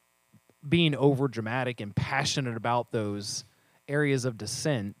then being over dramatic and passionate about those areas of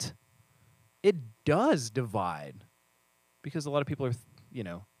dissent, it does divide. Because a lot of people are,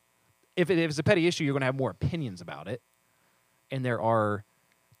 if it's a petty issue, you're going to have more opinions about it. And there are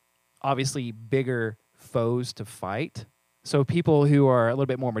obviously bigger foes to fight. So people who are a little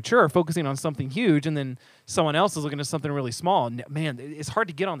bit more mature are focusing on something huge, and then someone else is looking at something really small. And man, it's hard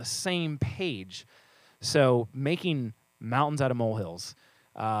to get on the same page. So making mountains out of molehills,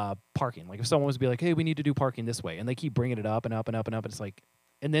 parking. Like if someone was to be like, "Hey, we need to do parking this way," and they keep bringing it up and up and up and up, it's like,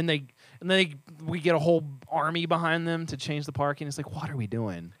 and then we get a whole army behind them to change the parking. It's like, what are we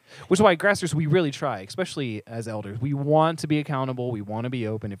doing? Which is why Grassroots, we really try, especially as elders. We want to be accountable. We want to be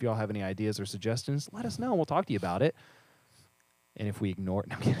open. If y'all have any ideas or suggestions, let us know. We'll talk to you about it. And if we ignore it,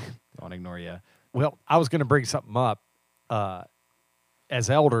 no, I won't ignore you. Well, I was going to bring something up. As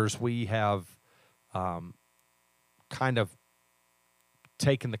elders, we have kind of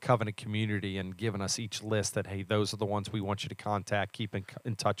taken the covenant community and given us each list that, hey, those are the ones we want you to contact, keep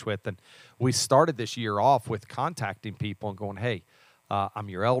in touch with. And we started this year off with contacting people and going, hey, I'm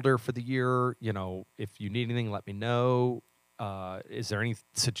your elder for the year. If you need anything, let me know. Is there any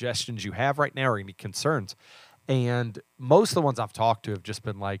suggestions you have right now or any concerns? And most of the ones I've talked to have just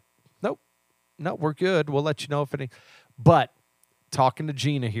been like, nope, no, we're good. We'll let you know if any. But talking to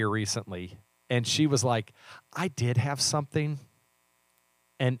Gina here recently, and she was like, I did have something.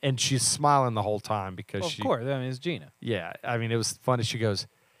 And she's smiling the whole time because Of course. I mean, it's Gina. Yeah. I mean, it was funny. She goes,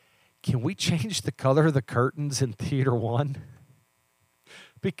 can we change the color of the curtains in Theater 1?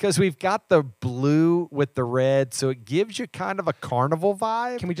 Because we've got the blue with the red, so it gives you kind of a carnival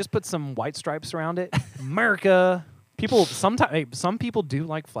vibe. Can we just put some white stripes around it? America. Some people do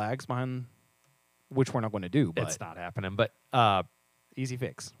like flags behind, which we're not going to do. But it's not happening. But easy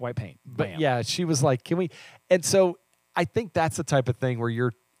fix, white paint. But Bam. yeah, she was like, can we? And so I think that's the type of thing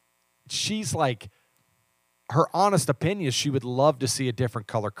where she's like, her honest opinion is she would love to see a different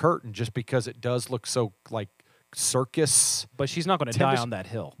color curtain just because it does look so like circus. But she's not going to die on that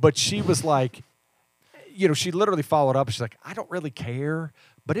hill. But she was like, she literally followed up. She's like, I don't really care,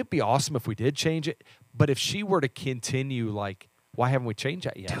 but it'd be awesome if we did change it. But if she were to continue, like, why haven't we changed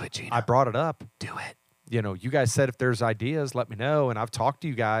that yet? Do it, Gina. I brought it up. Do it. You guys said if there's ideas, let me know. And I've talked to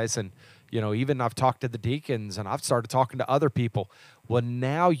you guys, and even I've talked to the deacons, and I've started talking to other people. Well,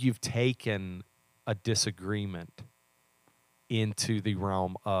 now you've taken a disagreement into the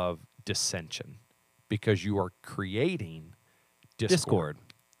realm of dissension because you are creating discord.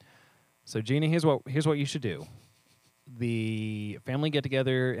 So, Gina, here's what you should do. The family get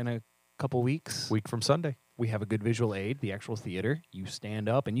together in a couple weeks. Week from Sunday. We have a good visual aid, the actual theater. You stand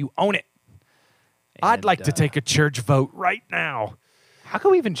up and you own it. I'd like to take a church vote right now. How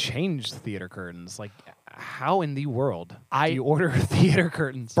can we even change theater curtains? Like, how in the world do you order theater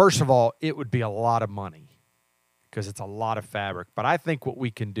curtains? First of all, it would be a lot of money because it's a lot of fabric. But I think what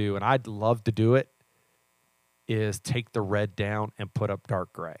we can do, and I'd love to do it, is take the red down and put up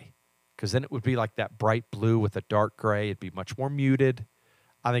dark gray. Because then it would be like that bright blue with a dark gray. It'd be much more muted.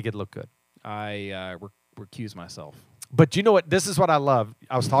 I think it'd look good. I recuse myself. But you know what? This is what I love.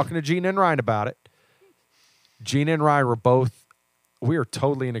 I was talking to Gina and Ryan about it. Gina and Ryan we were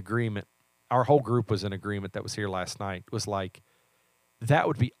totally in agreement. Our whole group was in agreement that was here last night. It was like, that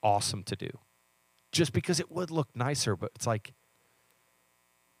would be awesome to do. Just because it would look nicer, but it's like,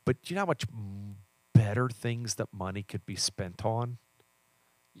 but you know how much better things that money could be spent on?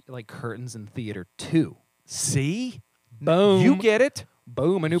 Like curtains in theater 2. See? Boom. You get it?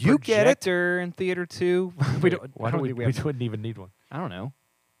 Boom, a new You get it. projector in theater 2. Why I do don't we? think We have- wouldn't even need one. I don't know.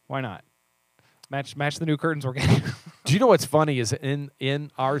 Why not? Match the new curtains we're getting. Do you know what's funny is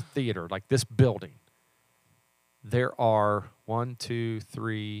in our theater, like this building, there are 1, 2,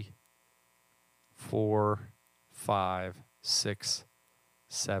 3, 4, 5, 6,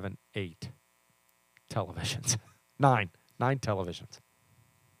 7, 8 televisions. 9 televisions.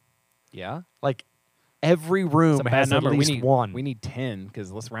 Yeah, Like every room it's a bad has number. at least we need one. We need 10 because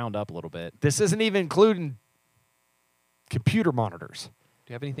let's round up a little bit. This isn't even including computer monitors.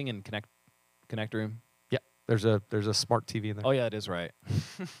 Do you have anything in connect room? Yeah, there's a smart TV in there. Oh yeah, it is right.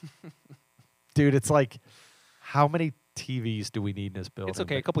 Dude, it's like, how many TVs do we need in this building? It's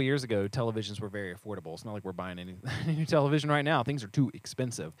okay. A couple years ago, televisions were very affordable. It's not like we're buying any new television right now. Things are too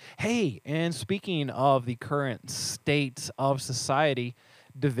expensive. Hey, and speaking of the current state of society,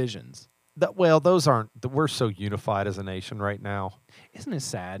 divisions. Those aren't. We're so unified as a nation right now. Isn't it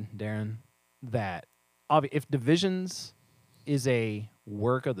sad, Darren, that if divisions is a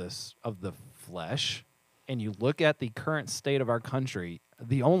work of the flesh, and you look at the current state of our country,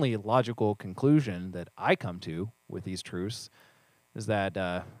 the only logical conclusion that I come to with these truths is that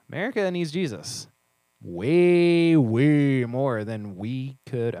America needs Jesus way, way more than we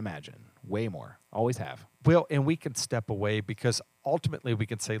could imagine. Way more. Always have. Well, and we can step away because ultimately we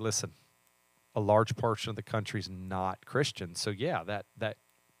can say, listen, a large portion of the country is not Christian. So yeah, that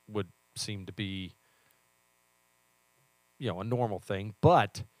would seem to be, a normal thing.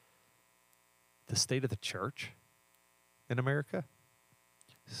 But the state of the church in America,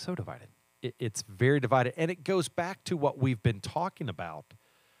 So divided. it's very divided. And it goes back to what we've been talking about,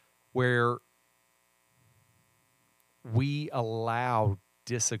 where we allow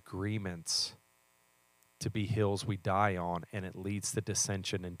disagreements to be hills we die on, and it leads to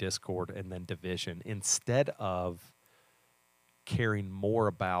dissension and discord and then division, instead of caring more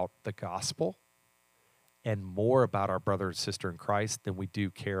about the gospel and more about our brother and sister in Christ than we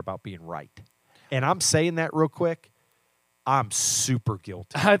do care about being right. And I'm saying that real quick. I'm super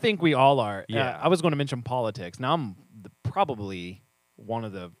guilty. I think we all are. Yeah. I was going to mention politics. Now I'm probably one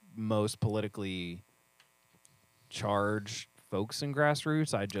of the most politically charged folks in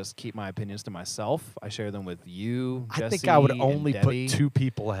Grassroots. I just keep my opinions to myself. I share them with you, Jesse, I think I would and only Debbie. put 2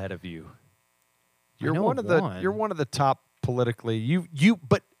 people ahead of you. You're know one of of the one. you're one of the top politically.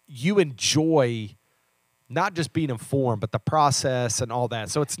 But you enjoy not just being informed, but the process and all that.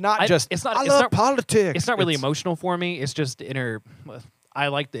 So it's not just it's not- I it's love not- politics. It's not really emotional for me. It's just I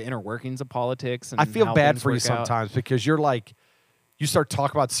like the inner workings of politics. And I feel how bad things for you work out. sometimes because you're like, you start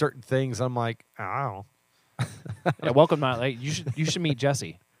talking about certain things. I'm like, I don't know. Yeah, welcome you should meet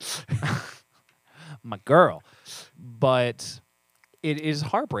Jessie, my girl. But it is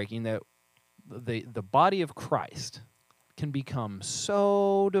heartbreaking that the body of Christ can become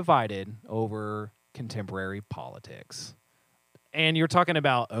so divided over contemporary politics. And you're talking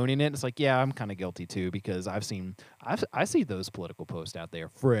about owning it. It's like, yeah, I'm kind of guilty too because I see those political posts out there,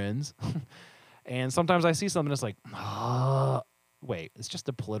 friends, and sometimes I see something that's like, wait, it's just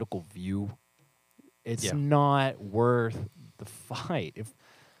a political view. It's not worth the fight. If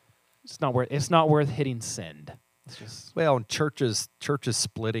it's not worth hitting send. It's just Well, churches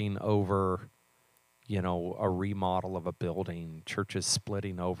splitting over, a remodel of a building. Churches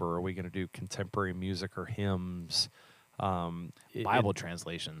splitting over, are we going to do contemporary music or hymns? Bible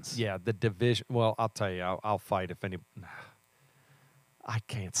translations. Yeah, the division. Well, I'll tell you, I'll fight if any. I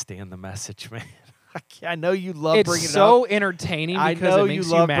can't stand the message, man. I know you love bringing It's it up. so entertaining I because know it makes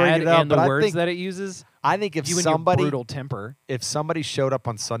you love mad bringing it up, and the but I words think- that it uses. I think if You and somebody your brutal temper. if somebody showed up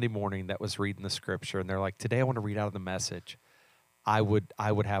on Sunday morning that was reading the scripture and they're like, "Today I want to read out of the message," I would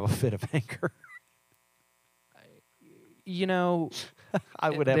have a fit of anger. I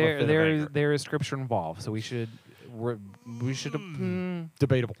would have a fit of anger. There is scripture involved, so we should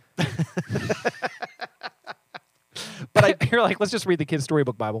Debatable. But you're like, let's just read the kids'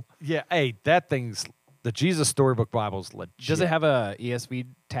 storybook Bible. Yeah, hey, that thing's the Jesus Storybook Bible's legit. Does it have a ESV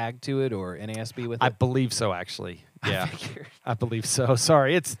tag to it or NASB with it? I believe so, actually. Yeah, figured. I believe so.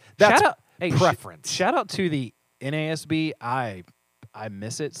 Sorry, that's Shout out, hey, preference. Shout out to the NASB. I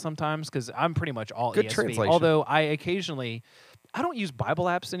miss it sometimes because I'm pretty much all Good ESV. translation. Although I don't use Bible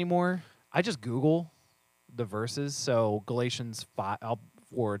apps anymore. I just Google the verses. So Galatians 5,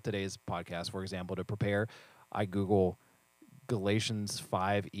 for today's podcast, for example, to prepare, I Google Galatians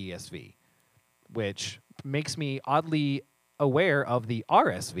 5 ESV, which makes me oddly aware of the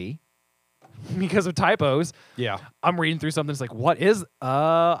RSV because of typos. Yeah. I'm reading through something. It's like, what is?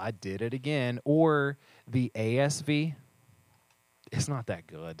 I did it again. Or the ASV. It's not that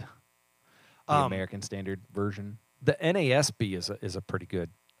good. The American Standard Version. The NASB is a pretty good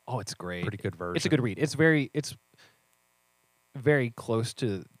it's great. version. It's a good read. It's very close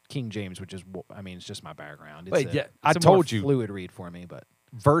to King James, which is, I mean, it's just my background. It's Wait, yeah, it's I a told more you. fluid read for me, but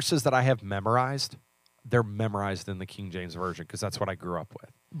Verses that I have memorized, they're memorized in the King James version because that's what I grew up with.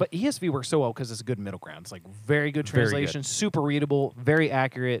 But ESV works so well because it's a good middle ground. It's like very good Very good. translation, super readable, very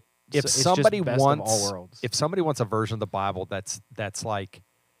accurate. If It's somebody just best wants, of all worlds. if somebody wants a version of the Bible that's like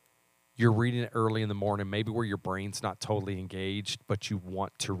you're reading it early in the morning, maybe where your brain's not totally engaged, but you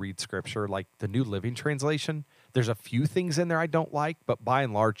want to read Scripture, like the New Living Translation. There's a few things in there I don't like, but by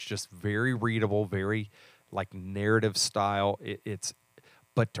and large, just very readable, very like narrative style.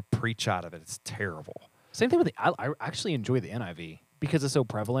 But to preach out of it, it's terrible. Same thing with I actually enjoy the NIV because it's so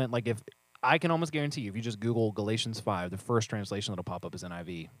prevalent. Like if I can almost guarantee you, if you just Google Galatians 5, the first translation that'll pop up is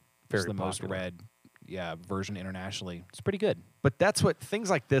NIV. It's the most read version internationally. It's pretty good. But that's what things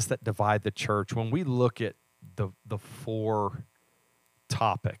like this that divide the church. When we look at the 4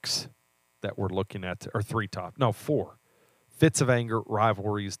 topics that we're looking at, or 4 fits of anger,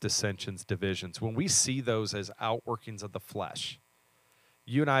 rivalries, dissensions, divisions. When we see those as outworkings of the flesh,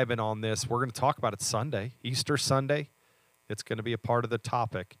 you and I have been on this. We're going to talk about it Sunday, Easter Sunday. It's going to be a part of the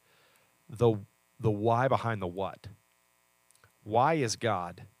topic. The why behind the what. Why is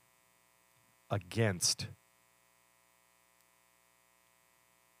God against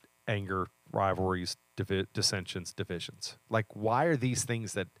anger, rivalries, dissensions, divisions? Like, why are these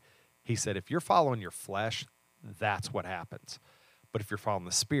things that he said, if you're following your flesh, that's what happens. But if you're following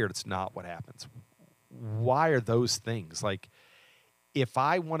the Spirit, it's not what happens. Why are those things? Like, if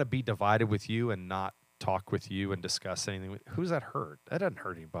I want to be divided with you and not talk with you and discuss anything, who's that hurt? That doesn't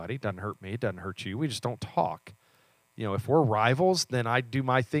hurt anybody. It doesn't hurt me. It doesn't hurt you. We just don't talk. You know, if we're rivals, then I do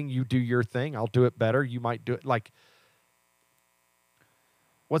my thing, you do your thing. I'll do it better. You might do it. Like,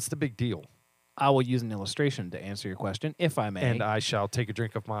 what's the big deal? I will use an illustration to answer your question, if I may. And I shall take a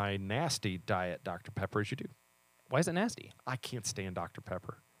drink of my nasty diet Dr. Pepper as you do. Why is it nasty? I can't stand Dr.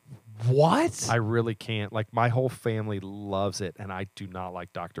 Pepper. What? I really can't. Like, my whole family loves it, and I do not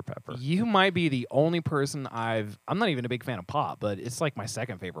like Dr. Pepper. You might be the only person I'm not even a big fan of pop, but it's like my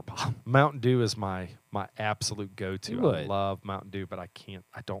second favorite pop. Mountain Dew is my absolute go-to. You I would. love Mountain Dew, but I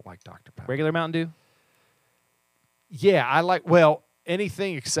don't like Dr. Pepper. Regular Mountain Dew? Yeah, I like,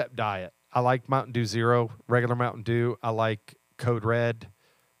 anything except diet. I like Mountain Dew Zero, regular Mountain Dew. I like Code Red,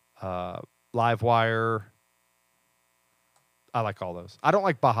 Live Wire. I like all those. I don't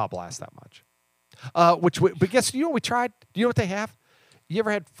like Baja Blast that much. But guess, you know what we tried? Do you know what they have? You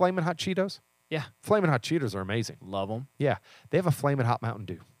ever had Flamin' Hot Cheetos? Yeah. Flamin' Hot Cheetos are amazing. Love them. Yeah. They have a Flamin' Hot Mountain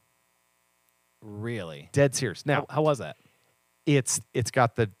Dew. Really? Dead serious. Now, How was that? it's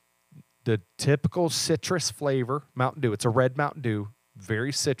got the typical citrus flavor, Mountain Dew. It's a red Mountain Dew.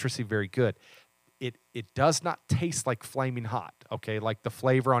 Very citrusy, very good. It does not taste like Flaming Hot, okay? Like the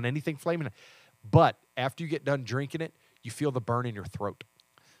flavor on anything Flaming Hot. But after you get done drinking it, you feel the burn in your throat.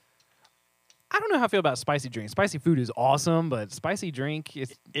 I don't know how I feel about spicy drink. Spicy food is awesome, but spicy drink,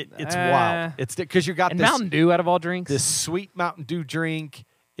 it's wild. It's because you got and this Mountain Dew out of all drinks. this sweet Mountain Dew drink.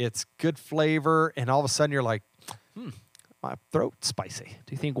 It's good flavor, and all of a sudden you're like, my throat's spicy.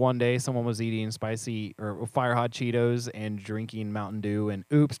 Do you think one day someone was eating spicy or fire hot Cheetos and drinking Mountain Dew and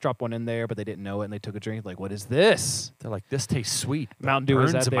oops, dropped one in there, but they didn't know it and they took a drink? Like, what is this? They're like, this tastes sweet. But Mountain Dew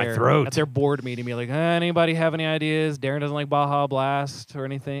is burns at in my their, throat. at their board meeting. Be like, anybody have any ideas? Darren doesn't like Baja Blast or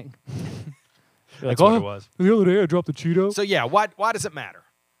anything. That's what it was. The other day I dropped a Cheeto. So yeah, why does it matter?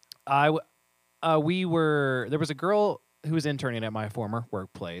 There was a girl who was interning at my former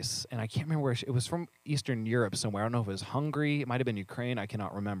workplace, and I can't remember where it was from Eastern Europe somewhere. I don't know if it was Hungary. It might have been Ukraine. I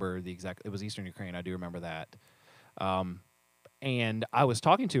cannot remember the exact. It was Eastern Ukraine. I do remember that. And I was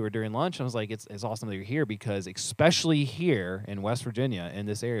talking to her during lunch. And I was like, it's awesome that you're here because especially here in West Virginia, in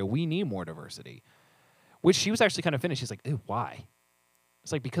this area, we need more diversity. Which she was actually kind of finished. She's like, ew, why?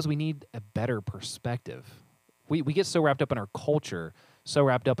 It's like, because we need a better perspective. We get so wrapped up in our culture, so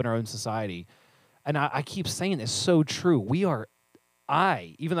wrapped up in our own society. And I keep saying it's so true. Even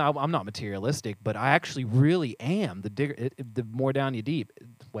though I'm not materialistic, but I actually really am. The more down you deep,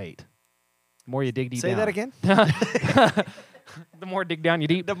 the more you dig deep Say down. that again? The more dig down you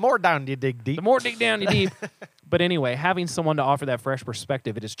deep. The more down you dig deep. The more dig down you deep. But anyway, having someone to offer that fresh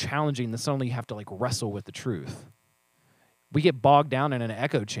perspective, it is challenging that suddenly you have to wrestle with the truth. We get bogged down in an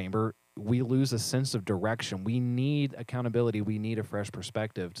echo chamber. We lose a sense of direction. We need accountability. We need a fresh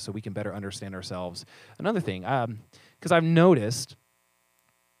perspective so we can better understand ourselves. Another thing, because I've noticed,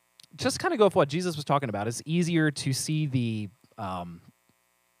 just kind of go with what Jesus was talking about, it's easier to see the,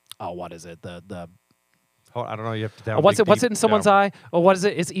 what is it? The I don't know. You have to down. Oh, what's dig it deep in someone's down. eye? Oh, what is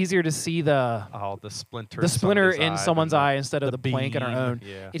it? It's easier to see the The splinter. splinter in in someone's eye instead of the plank in our beam. own.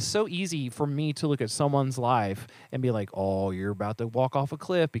 Yeah. It's so easy for me to look at someone's life and be like, oh, you're about to walk off a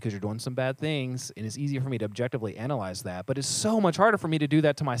cliff because you're doing some bad things. And it's easier for me to objectively analyze that. But it's so much harder for me to do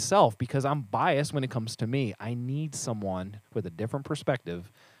that to myself because I'm biased when it comes to me. I need someone with a different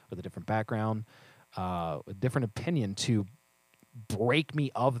perspective, with a different background, a different opinion to break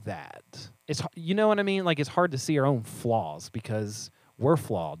me of that. It's, you know what I mean? Like, it's hard to see our own flaws because we're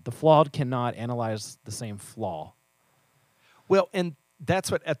flawed. The flawed cannot analyze the same flaw. Well, and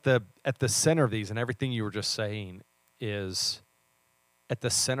that's what at the center of these, and everything you were just saying is at the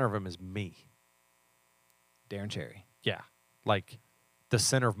center of them is me. Darren Cherry. Yeah, like the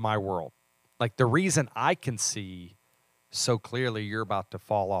center of my world. Like the reason I can see so clearly you're about to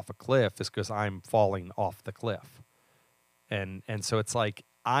fall off a cliff is because I'm falling off the cliff. And so it's like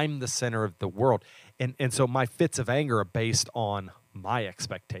I'm the center of the world. And so my fits of anger are based on my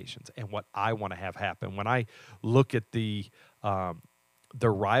expectations and what I want to have happen. When I look at the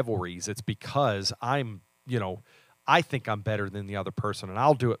rivalries, it's because I'm, I think I'm better than the other person and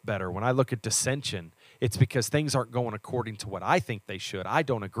I'll do it better. When I look at dissension, it's because things aren't going according to what I think they should. I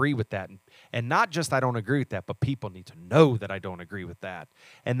don't agree with that. And not just I don't agree with that, but people need to know that I don't agree with that.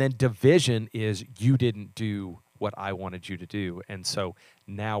 And then division is you didn't do what I wanted you to do. And so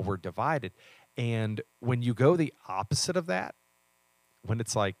now we're divided. And when you go the opposite of that, when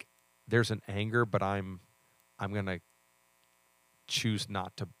it's like there's an anger, but I'm going to choose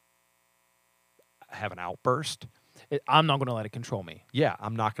not to have an outburst. I'm not going to let it control me. Yeah,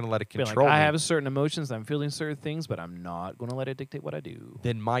 I'm not going to let it Be like, control me. I have certain emotions. I'm feeling certain things, but I'm not going to let it dictate what I do.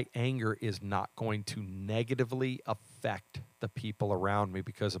 Then my anger is not going to negatively affect the people around me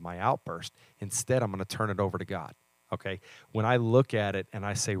because of my outburst. Instead, I'm going to turn it over to God. Okay? When I look at it and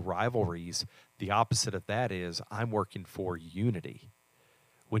I say rivalries, the opposite of that is I'm working for unity.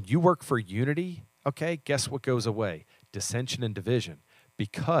 When you work for unity, okay, guess what goes away? Dissension and division.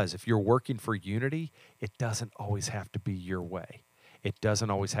 Because if you're working for unity, it doesn't always have to be your way. It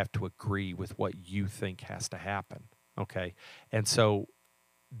doesn't always have to agree with what you think has to happen, okay? And so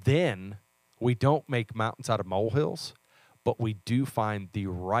then we don't make mountains out of molehills, but we do find the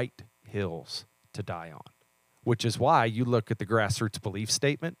right hills to die on, which is why you look at the grassroots belief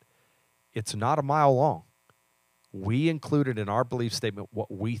statement. It's not a mile long. We included in our belief statement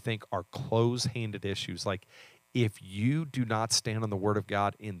what we think are close-handed issues. Like, if you do not stand on the Word of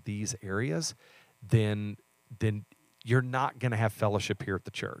God in these areas, then you're not going to have fellowship here at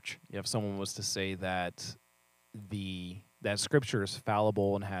the church. If someone was to say that that Scripture is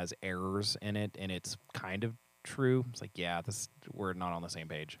fallible and has errors in it, and it's kind of true, it's like, yeah, we're not on the same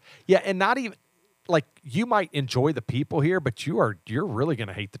page. Yeah, and not even like you might enjoy the people here, but you're really going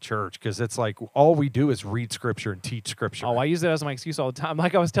to hate the church because it's like all we do is read Scripture and teach Scripture. Oh, I use it as my excuse all the time.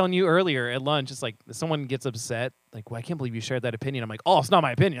 Like I was telling you earlier at lunch, it's like someone gets upset, like, well, I can't believe you shared that opinion. I'm like, oh, it's not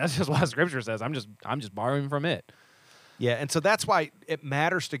my opinion. That's just what Scripture says. I'm just borrowing from it. Yeah, and so that's why it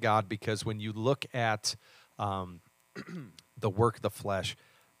matters to God, because when you look at the work of the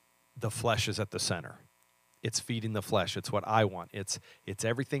flesh is at the center. It's feeding the flesh. It's what I want. It's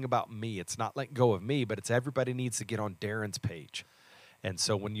everything about me. It's not letting go of me, but it's everybody needs to get on Darren's page. And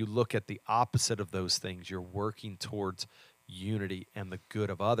so when you look at the opposite of those things, you're working towards unity and the good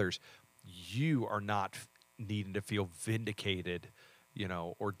of others. You are not needing to feel vindicated,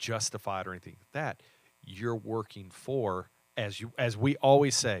 or justified or anything like that. You're working for, as we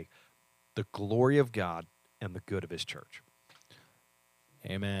always say, the glory of God and the good of His church.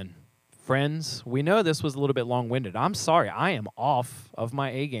 Amen. Friends, we know this was a little bit long-winded. I'm sorry. I am off of my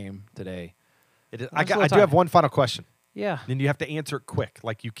A game today. I do have one final question. Yeah. And you have to answer it quick.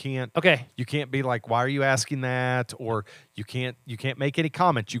 Like you can't be like, why are you asking that? Or you can't make any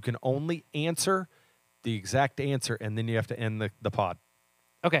comments. You can only answer the exact answer, and then you have to end the pod.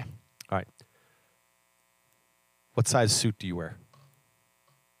 Okay. All right. What size suit do you wear?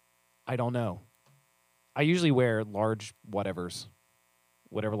 I don't know. I usually wear large whatevers.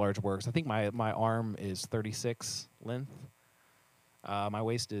 Whatever large works. I think my arm is 36 length. My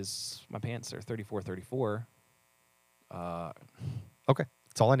pants are 34, 34. Okay.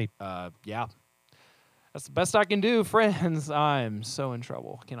 That's all I need. Yeah. That's the best I can do, friends. I'm so in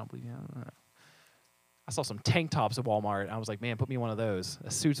trouble. Cannot believe it. I saw some tank tops at Walmart. And I was like, man, put me one of those.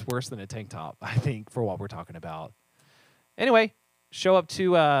 A suit's worse than a tank top, I think, for what we're talking about. Anyway, show up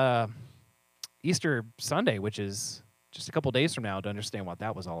to Easter Sunday, which is just a couple days from now, to understand what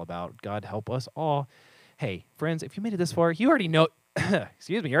that was all about. God help us all. Hey, friends, if you made it this far, you already know,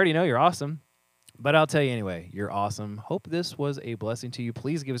 you already know you're awesome. But I'll tell you anyway, you're awesome. Hope this was a blessing to you.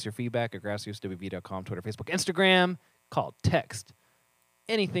 Please give us your feedback at grassrootwv.com, Twitter, Facebook, Instagram, call, text,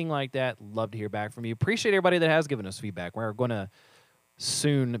 anything like that. Love to hear back from you. Appreciate everybody that has given us feedback. We're going to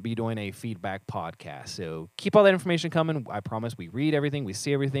soon be doing a feedback podcast. So keep all that information coming. I promise we read everything. We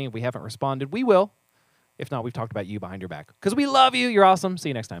see everything. If we haven't responded, we will. If not, we've talked about you behind your back. Because we love you. You're awesome. See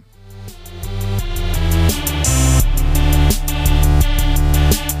you next time.